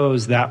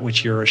expose that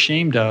which you're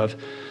ashamed of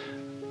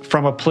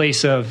from a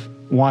place of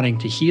wanting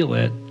to heal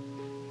it,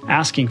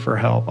 asking for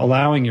help,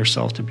 allowing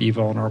yourself to be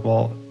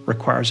vulnerable,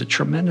 requires a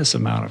tremendous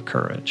amount of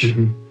courage.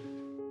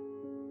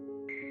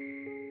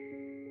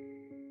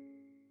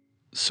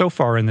 So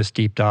far in this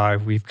deep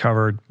dive, we've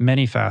covered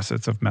many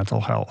facets of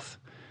mental health,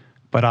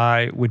 but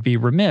I would be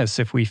remiss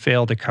if we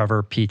failed to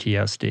cover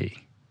PTSD,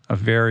 a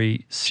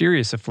very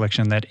serious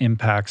affliction that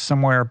impacts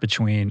somewhere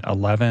between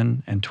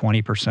 11 and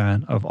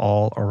 20% of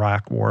all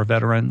Iraq War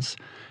veterans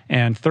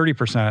and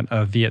 30%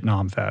 of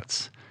Vietnam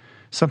vets.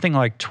 Something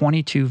like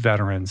 22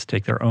 veterans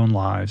take their own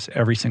lives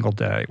every single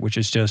day, which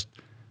is just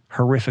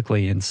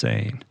horrifically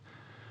insane.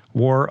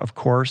 War, of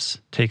course,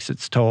 takes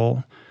its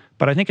toll,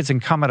 but I think it's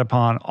incumbent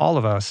upon all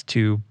of us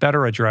to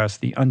better address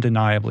the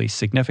undeniably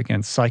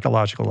significant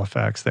psychological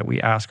effects that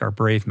we ask our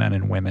brave men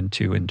and women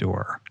to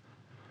endure.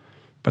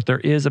 But there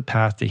is a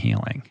path to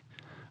healing.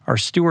 Our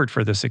steward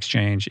for this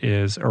exchange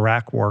is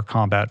Iraq War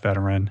combat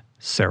veteran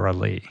Sarah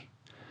Lee.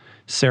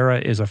 Sarah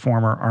is a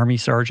former Army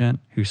sergeant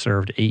who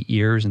served 8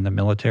 years in the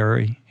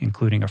military,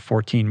 including a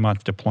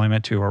 14-month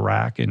deployment to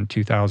Iraq in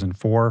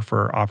 2004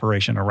 for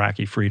Operation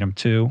Iraqi Freedom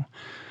II.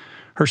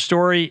 Her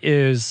story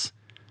is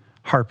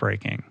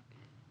heartbreaking.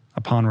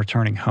 Upon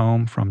returning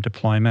home from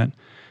deployment,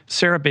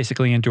 Sarah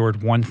basically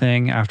endured one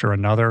thing after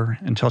another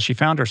until she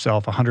found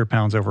herself 100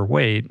 pounds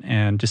overweight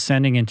and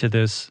descending into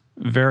this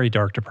very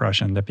dark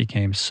depression that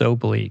became so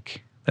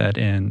bleak that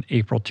in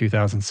April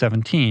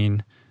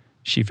 2017,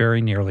 she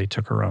very nearly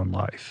took her own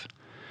life.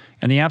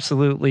 And the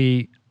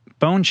absolutely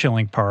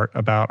bone-chilling part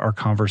about our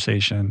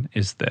conversation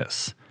is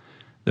this.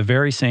 The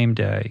very same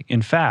day,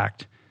 in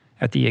fact,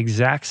 at the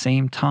exact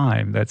same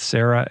time that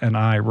Sarah and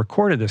I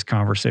recorded this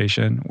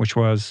conversation, which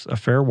was a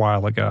fair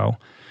while ago,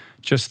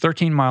 just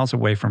 13 miles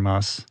away from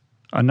us,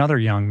 another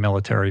young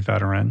military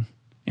veteran,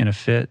 in a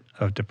fit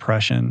of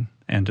depression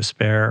and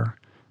despair,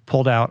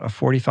 pulled out a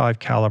 .45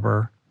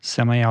 caliber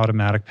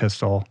semi-automatic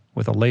pistol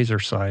with a laser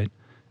sight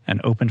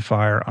and opened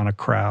fire on a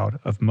crowd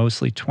of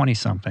mostly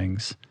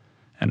 20-somethings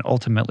and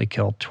ultimately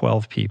killed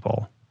 12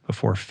 people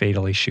before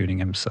fatally shooting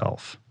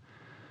himself.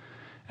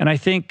 And I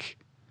think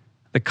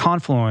the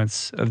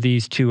confluence of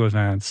these two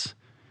events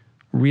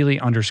really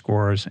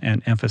underscores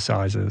and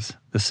emphasizes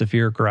the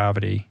severe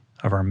gravity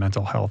of our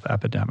mental health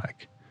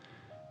epidemic.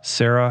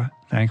 Sarah,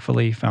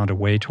 thankfully, found a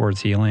way towards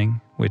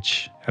healing,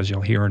 which, as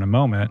you'll hear in a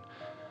moment,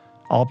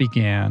 all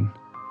began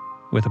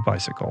with a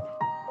bicycle.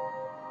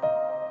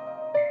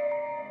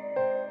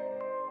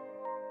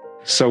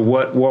 So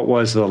what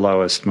was the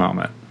lowest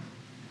moment?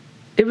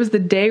 It was the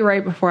day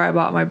right before I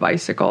bought the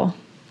bicycle.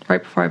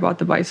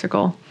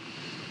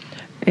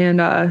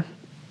 And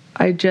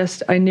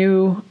I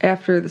knew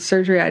after the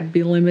surgery I'd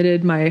be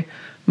limited. My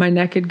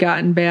neck had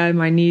gotten bad,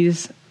 my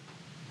knees,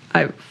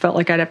 I felt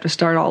like I'd have to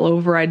start all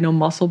over. I had no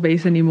muscle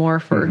base anymore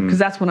because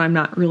that's when I'm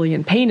not really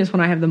in pain, is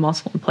when I have the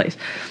muscle in place.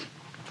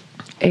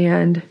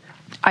 And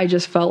I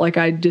just felt like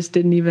I'm just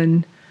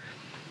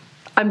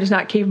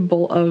not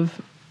capable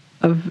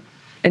of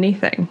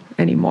anything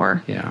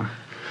anymore. Yeah.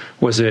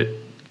 Was it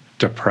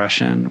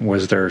depression?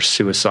 Was there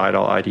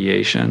suicidal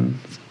ideation?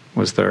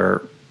 Was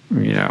there,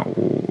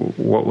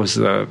 what was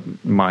the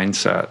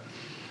mindset?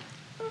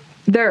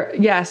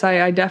 Yes,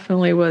 I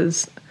definitely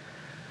was.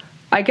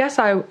 I guess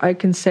I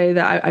can say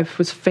that I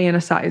was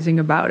fantasizing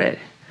about it.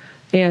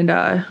 And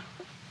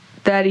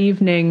that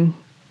evening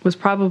was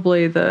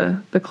probably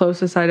the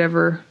closest I'd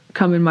ever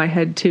come in my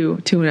head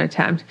to an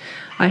attempt.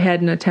 I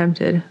hadn't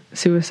attempted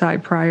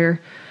suicide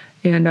prior.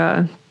 And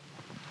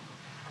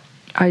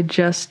I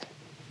just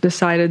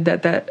decided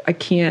that I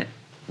can't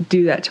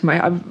do that to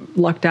I've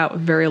lucked out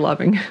with very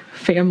loving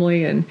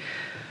family, and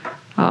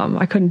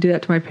I couldn't do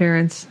that to my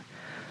parents.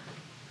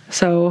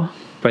 So.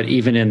 But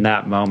even in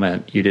that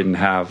moment, you didn't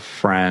have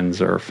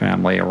friends or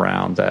family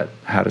around that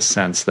had a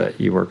sense that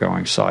you were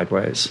going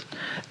sideways?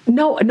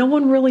 No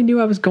one really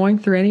knew I was going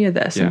through any of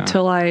this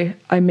until I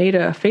made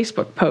a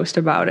Facebook post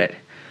about it.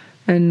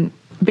 And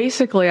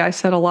basically, I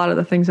said a lot of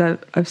the things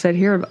I've said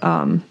here.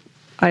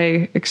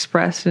 I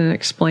expressed and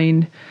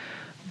explained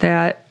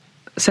that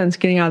since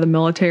getting out of the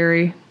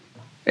military,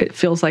 it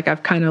feels like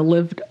I've kind of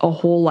lived a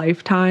whole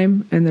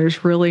lifetime and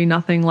there's really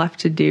nothing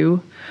left to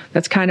do.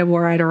 That's kind of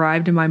where I'd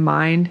arrived in my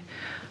mind.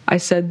 I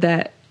said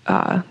that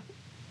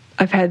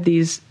I've had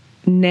these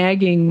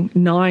nagging,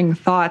 gnawing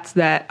thoughts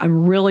that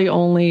I'm really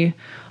only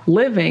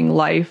living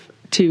life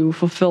to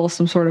fulfill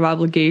some sort of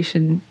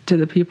obligation to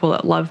the people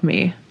that love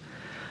me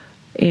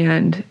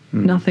and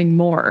nothing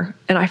more.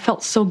 And I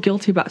felt so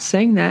guilty about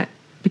saying that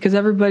because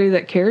everybody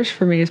that cares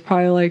for me is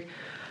probably like,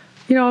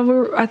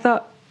 I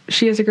thought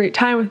she has a great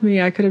time with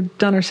me. I could have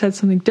done or said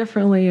something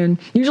differently. And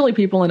usually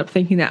people end up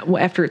thinking that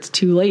after it's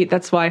too late.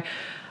 That's why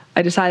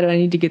I decided I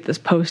need to get this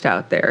post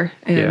out there.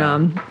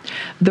 And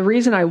the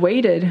reason I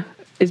waited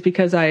is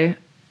because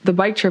the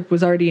bike trip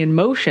was already in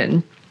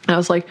motion. I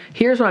was like,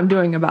 here's what I'm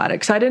doing about it.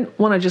 Because I didn't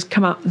want to just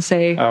come out and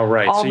say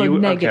all the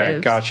negatives. Okay,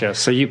 gotcha.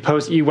 So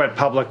you went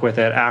public with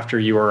it after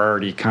you were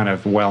already kind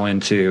of well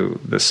into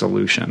the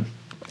solution.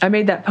 I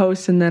made that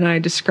post and then I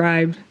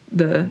described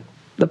the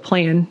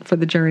plan for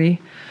the journey.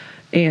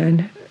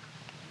 And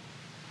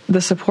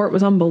the support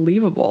was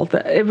unbelievable.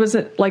 It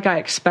wasn't like I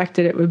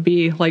expected it would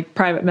be, like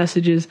private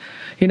messages,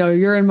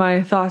 you're in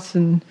my thoughts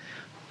and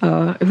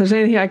if there's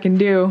anything I can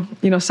do,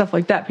 stuff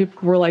like that.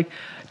 People were like,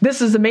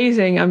 this is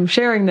amazing. I'm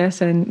sharing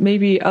this, and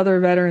maybe other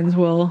veterans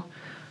will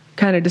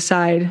kind of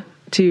decide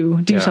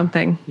to do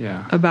something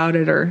about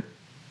it, or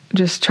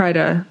just try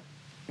to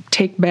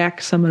take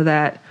back some of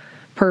that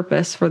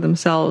purpose for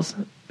themselves,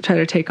 try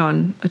to take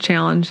on a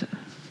challenge.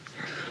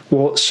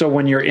 Well, so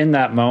when you're in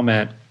that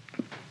moment,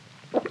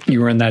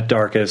 you were in that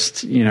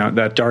darkest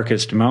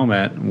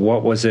moment,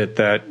 what was it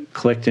that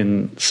clicked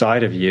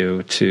inside of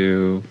you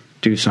to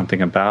do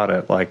something about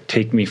it? Like,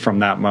 take me from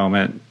that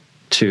moment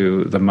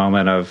to the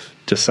moment of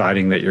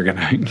deciding that you're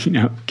going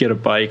to, get a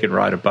bike and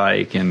ride a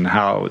bike, and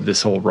how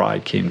this whole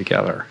ride came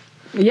together.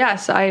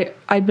 Yes,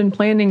 I'd been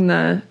planning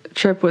the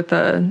trip with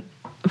a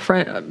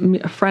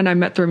friend I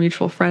met through a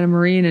mutual friend, a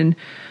Marine, and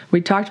we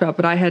talked about,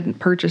 but I hadn't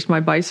purchased my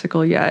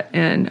bicycle yet,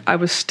 and I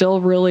was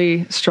still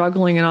really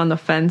struggling and on the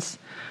fence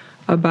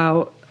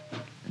about,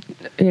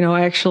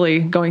 actually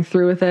going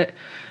through with it.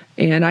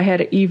 And I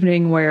had an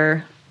evening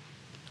where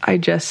I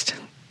just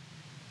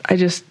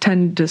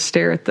tend to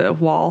stare at the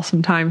wall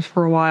sometimes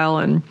for a while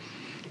and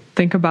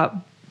think about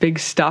big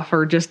stuff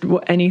or just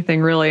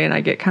anything really, and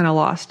I get kind of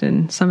lost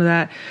in some of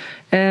that.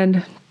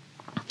 And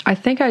I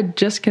think I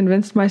just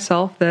convinced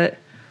myself that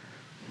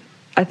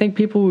I think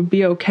people would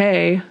be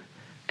okay,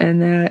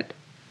 and that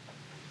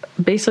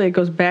basically it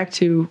goes back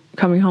to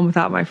coming home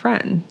without my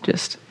friend.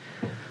 Just,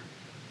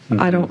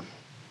 I don't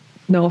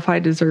know if I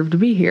deserve to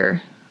be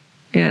here.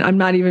 And I'm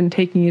not even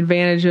taking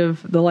advantage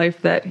of the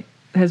life that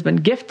has been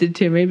gifted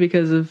to me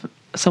because of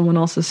someone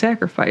else's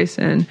sacrifice.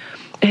 And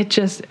it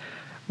just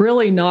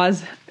really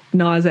gnaws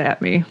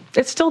at me.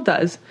 It still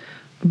does.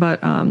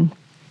 But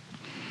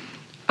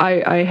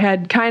I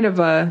had kind of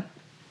a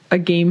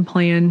game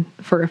plan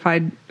for if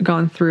I'd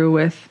gone through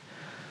with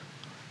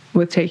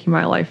taking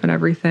my life and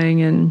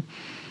everything. And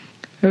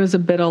it was a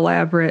bit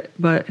elaborate,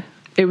 but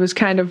it was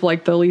kind of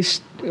like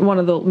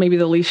maybe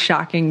the least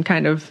shocking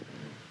kind of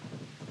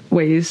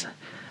ways.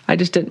 I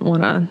just didn't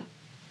want to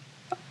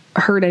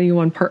hurt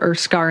anyone or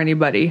scar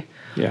anybody.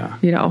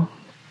 Yeah.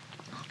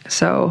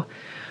 So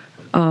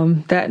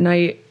that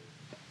night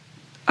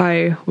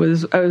I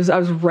was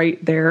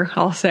right there.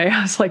 I'll say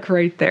I was like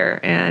right there,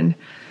 and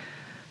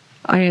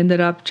I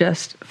ended up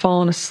just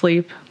falling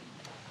asleep.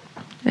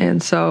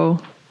 And so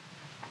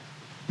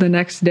the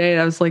next day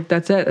I was like,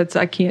 that's it.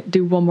 I can't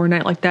do one more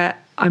night like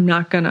that. I'm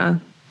not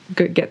gonna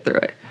get through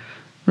it.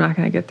 I'm not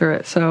gonna get through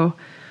it. So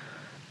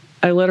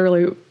I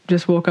literally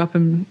just woke up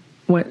and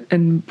went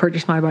and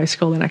purchased my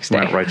bicycle the next day.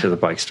 Went right to the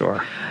bike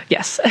store.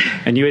 Yes.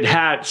 And you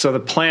so the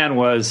plan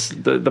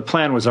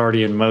was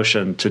already in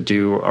motion to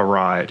do a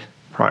ride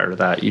prior to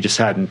that. You just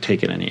hadn't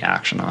taken any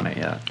action on it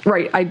yet.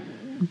 Right.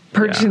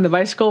 Purchasing the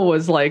bicycle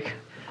was like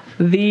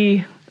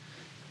the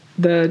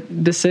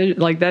decision,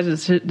 like that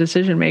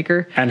decision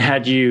maker. And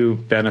had you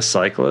been a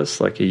cyclist?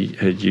 Like,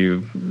 had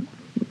you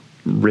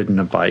ridden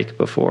a bike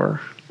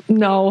before?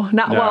 No,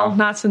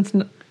 not since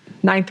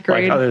ninth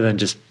grade. Like, other than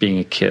just being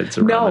a kid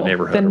around the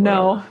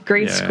neighborhood.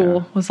 Grade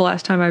school was the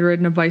last time I'd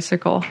ridden a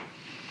bicycle.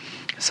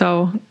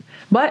 So,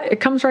 but it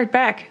comes right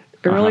back.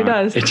 It really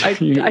does.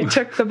 I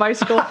took the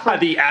bicycle.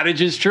 The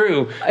adage is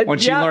true.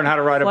 Once you learn how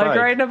to ride a bike. Like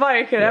riding a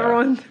bike, and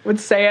everyone would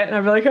say it, and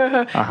I'd be like,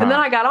 and then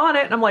I got on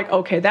it, and I'm like,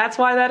 okay, that's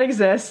why that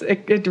exists.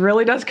 It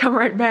really does come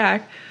right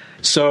back.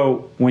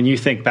 So when you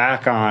think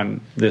back on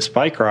this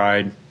bike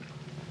ride,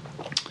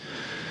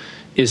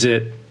 is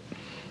it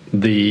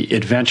the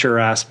adventure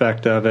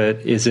aspect of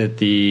it? Is it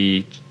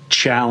the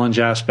challenge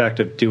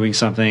aspect of doing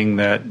something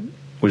that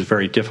was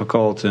very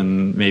difficult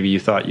and maybe you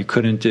thought you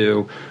couldn't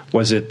do?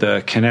 Was it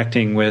the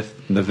connecting with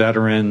the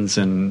veterans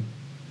and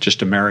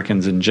just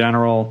Americans in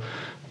general?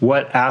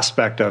 What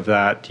aspect of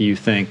that do you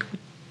think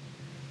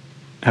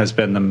has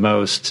been the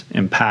most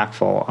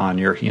impactful on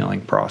your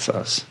healing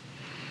process?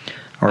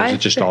 Or is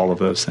it just all of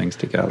those things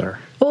together?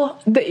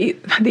 Well, the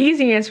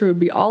easy answer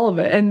would be all of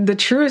it, and the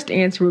truest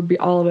answer would be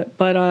all of it.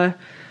 But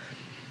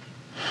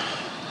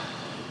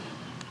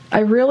I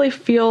really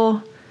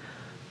feel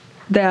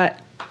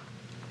that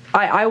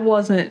I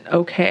wasn't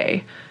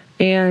okay,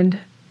 and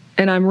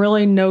I'm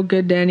really no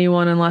good to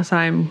anyone unless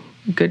I'm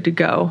good to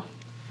go.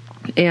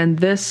 And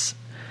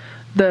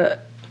the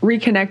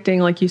reconnecting,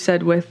 like you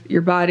said, with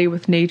your body,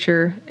 with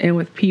nature, and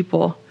with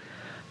people,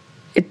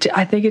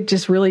 I think it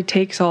just really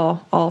takes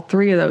all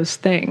three of those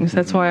things.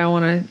 That's why I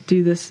want to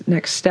do this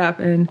next step.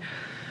 And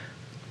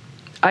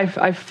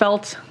I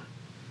felt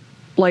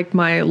like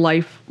my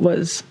life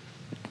was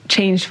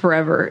changed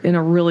forever in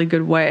a really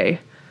good way.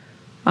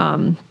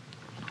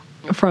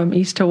 From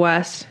east to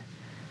west.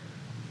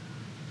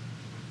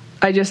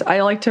 I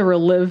like to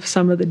relive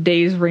some of the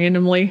days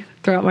randomly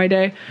throughout my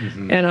day.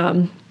 Mm-hmm.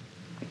 And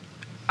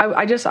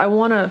I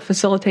want to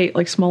facilitate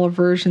like smaller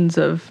versions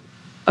of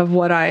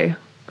what I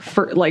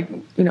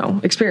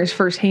experienced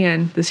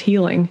firsthand, this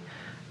healing.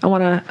 I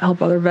want to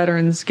help other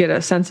veterans get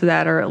a sense of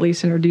that, or at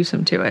least introduce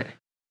them to it.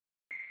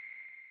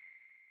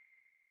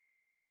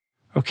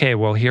 Okay,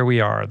 well, here we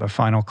are, the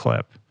final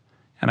clip.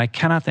 And I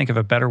cannot think of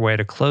a better way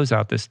to close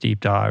out this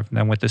deep dive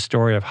than with the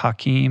story of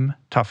Hakeem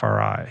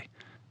Tafarai.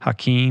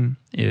 Hakeem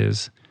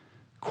is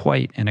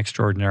quite an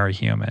extraordinary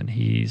human.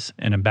 He's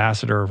an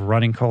ambassador of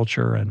running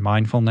culture and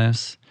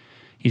mindfulness.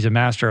 He's a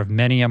master of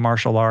many a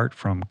martial art,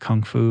 from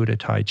Kung Fu to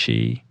Tai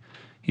Chi.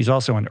 He's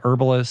also an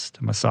herbalist,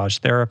 a massage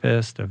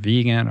therapist, a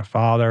vegan, a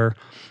father,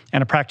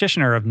 and a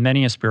practitioner of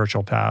many a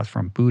spiritual path,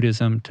 from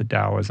Buddhism to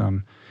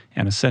Taoism,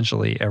 and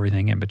essentially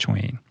everything in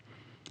between.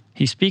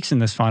 He speaks in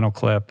this final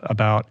clip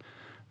about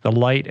the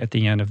light at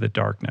the end of the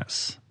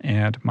darkness.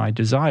 And my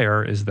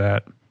desire is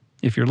that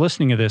if you're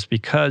listening to this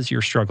because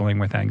you're struggling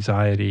with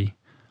anxiety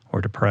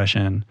or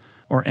depression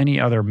or any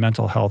other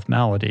mental health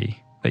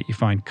malady, that you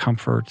find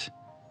comfort,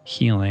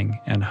 healing,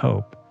 and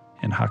hope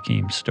in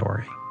Hakeem's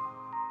story.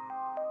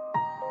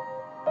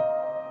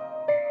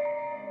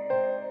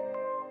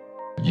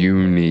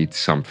 You need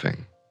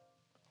something.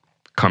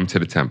 Come to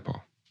the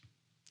temple.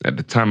 At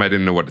the time, I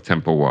didn't know what the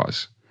temple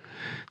was.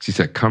 She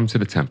said, come to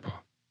the temple.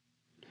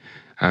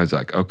 I was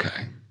like,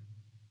 okay.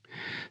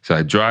 So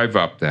I drive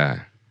up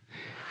there,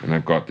 and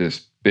I've got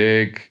this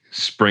big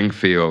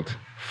Springfield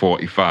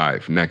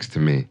 45 next to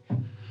me.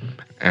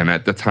 And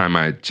at the time,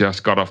 I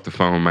just got off the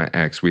phone with my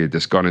ex. We had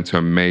just got into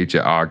a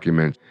major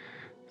argument.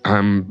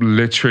 I'm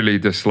literally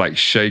just like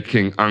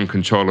shaking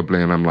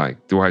uncontrollably, and I'm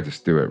like, do I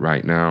just do it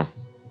right now?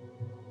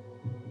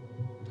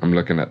 I'm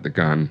looking at the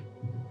gun.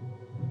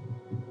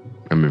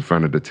 I'm in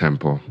front of the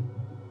temple.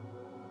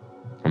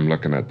 I'm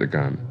looking at the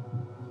gun.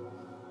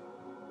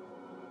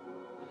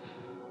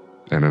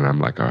 And then I'm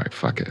like, all right,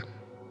 fuck it.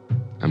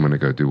 I'm going to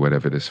go do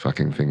whatever this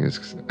fucking thing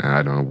is.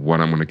 I don't know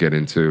what I'm going to get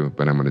into,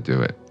 but I'm going to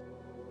do it.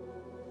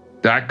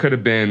 That could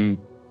have been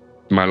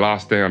my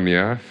last day on the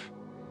earth.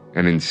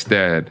 And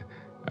instead,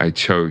 I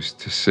chose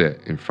to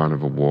sit in front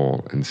of a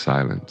wall in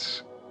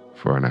silence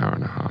for an hour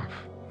and a half.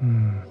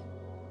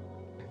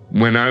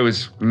 When I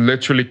was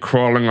literally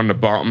crawling on the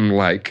bottom,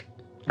 like,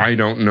 I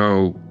don't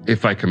know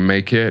if I can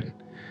make it,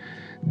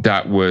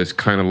 that was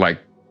kind of like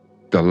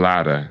the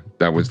ladder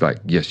that was like,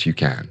 yes, you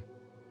can.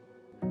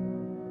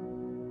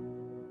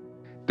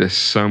 There's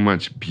so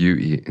much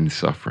beauty in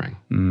suffering.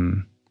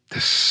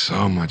 There's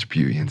so much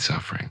beauty in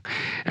suffering.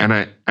 And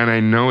I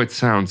know it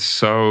sounds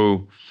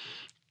so,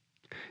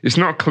 it's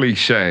not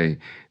cliche,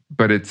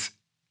 but it's,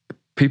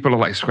 people are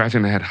like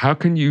scratching their head. How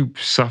can you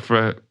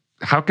suffer?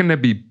 How can there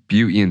be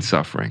beauty in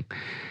suffering?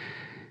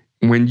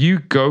 When you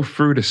go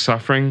through the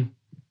suffering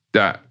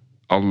that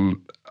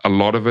a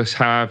lot of us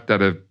have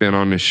that have been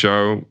on the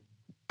show,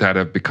 that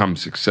have become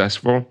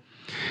successful,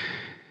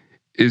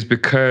 is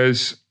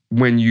because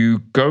when you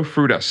go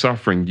through that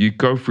suffering, you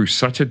go through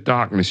such a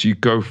darkness, you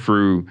go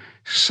through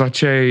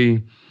such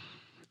a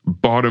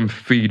bottom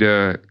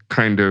feeder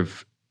kind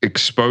of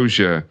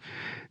exposure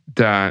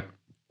that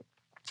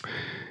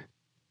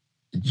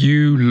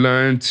you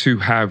learn to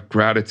have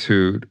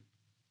gratitude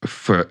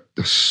for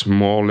the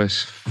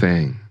smallest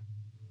thing.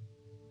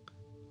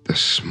 The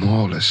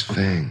smallest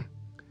thing.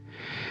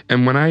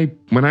 And when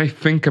I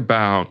think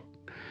about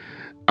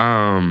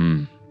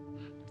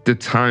the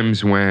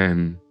times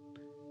when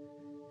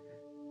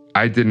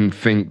I didn't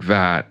think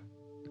that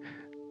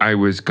I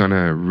was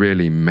gonna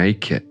really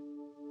make it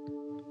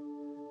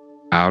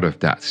out of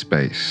that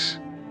space.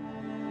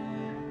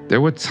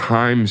 There were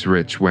times,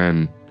 Rich,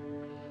 when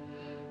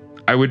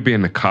I would be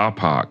in the car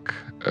park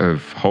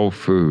of Whole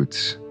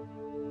Foods,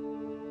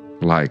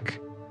 like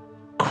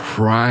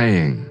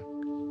crying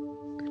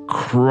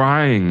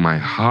my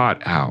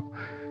heart out,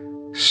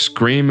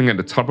 screaming at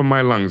the top of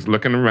my lungs,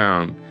 looking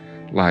around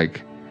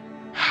like,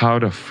 how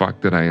the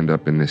fuck did I end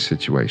up in this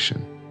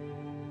situation?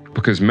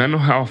 Because mental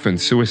health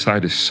and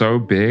suicide is so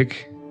big,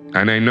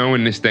 and I know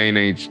in this day and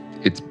age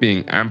it's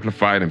being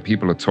amplified and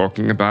people are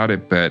talking about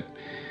it, but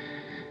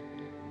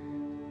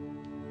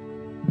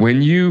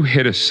when you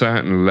hit a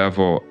certain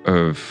level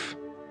of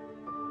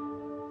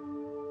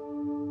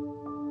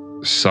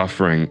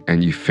suffering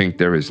and you think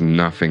there is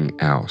nothing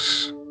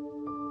else,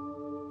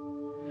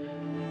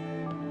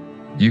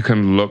 you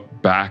can look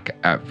back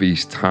at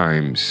these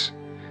times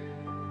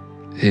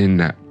in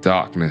that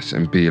darkness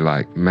and be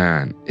like,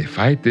 man, if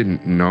I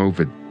didn't know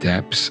the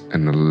depths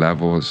and the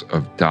levels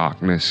of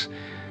darkness,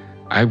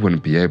 I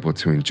wouldn't be able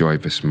to enjoy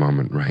this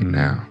moment right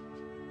now.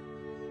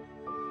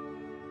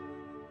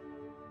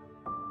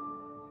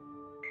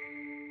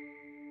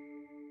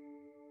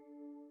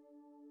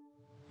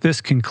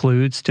 This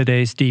concludes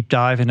today's deep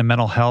dive into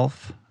mental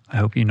health. I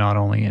hope you not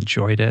only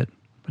enjoyed it,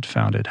 but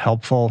found it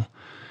helpful.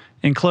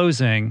 In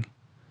closing,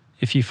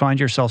 if you find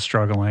yourself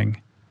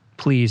struggling,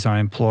 please, I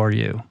implore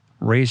you,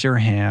 raise your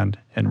hand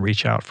and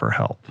reach out for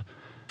help.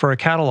 For a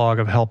catalog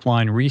of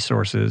helpline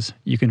resources,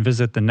 you can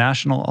visit the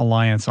National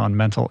Alliance on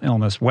Mental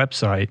Illness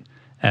website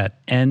at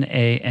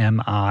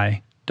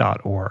nami.org.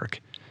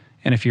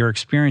 And if you're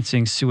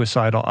experiencing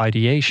suicidal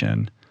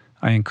ideation,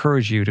 I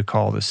encourage you to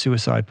call the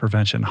Suicide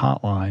Prevention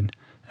Hotline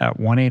at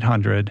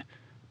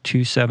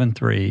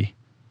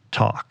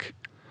 1-800-273-TALK.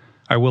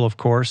 I will, of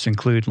course,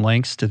 include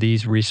links to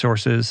these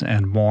resources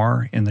and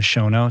more in the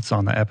show notes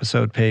on the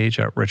episode page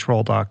at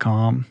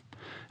richroll.com.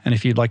 And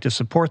if you'd like to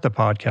support the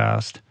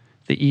podcast,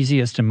 the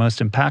easiest and most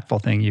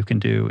impactful thing you can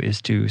do is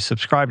to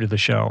subscribe to the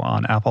show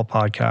on Apple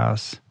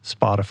Podcasts,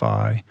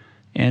 Spotify,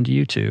 and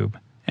YouTube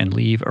and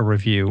leave a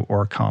review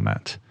or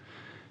comment.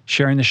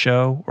 Sharing the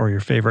show or your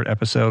favorite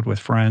episode with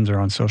friends or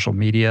on social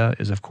media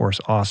is, of course,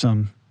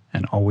 awesome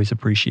and always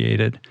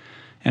appreciated.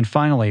 And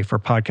finally, for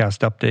podcast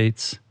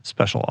updates,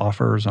 special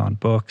offers on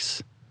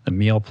books, the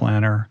meal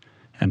planner,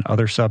 and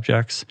other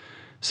subjects,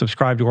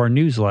 subscribe to our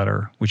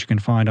newsletter, which you can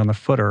find on the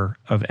footer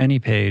of any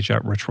page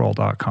at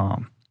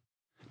richroll.com.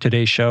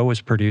 Today's show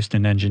was produced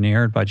and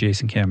engineered by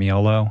Jason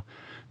Camiolo.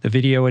 The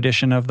video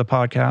edition of the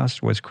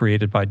podcast was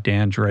created by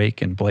Dan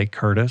Drake and Blake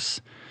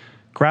Curtis.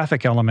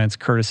 Graphic elements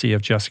courtesy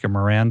of Jessica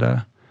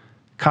Miranda.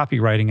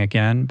 Copywriting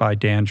again by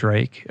Dan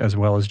Drake as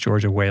well as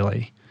Georgia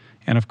Whaley.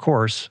 And of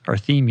course, our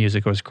theme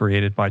music was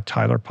created by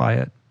Tyler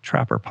Pyatt,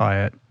 Trapper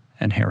Pyatt,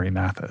 and Harry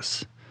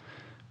Mathis.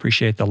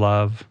 Appreciate the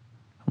love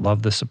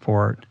the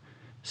support.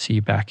 See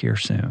you back here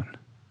soon.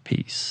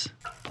 Peace.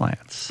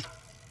 Plants.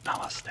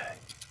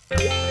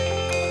 Namaste.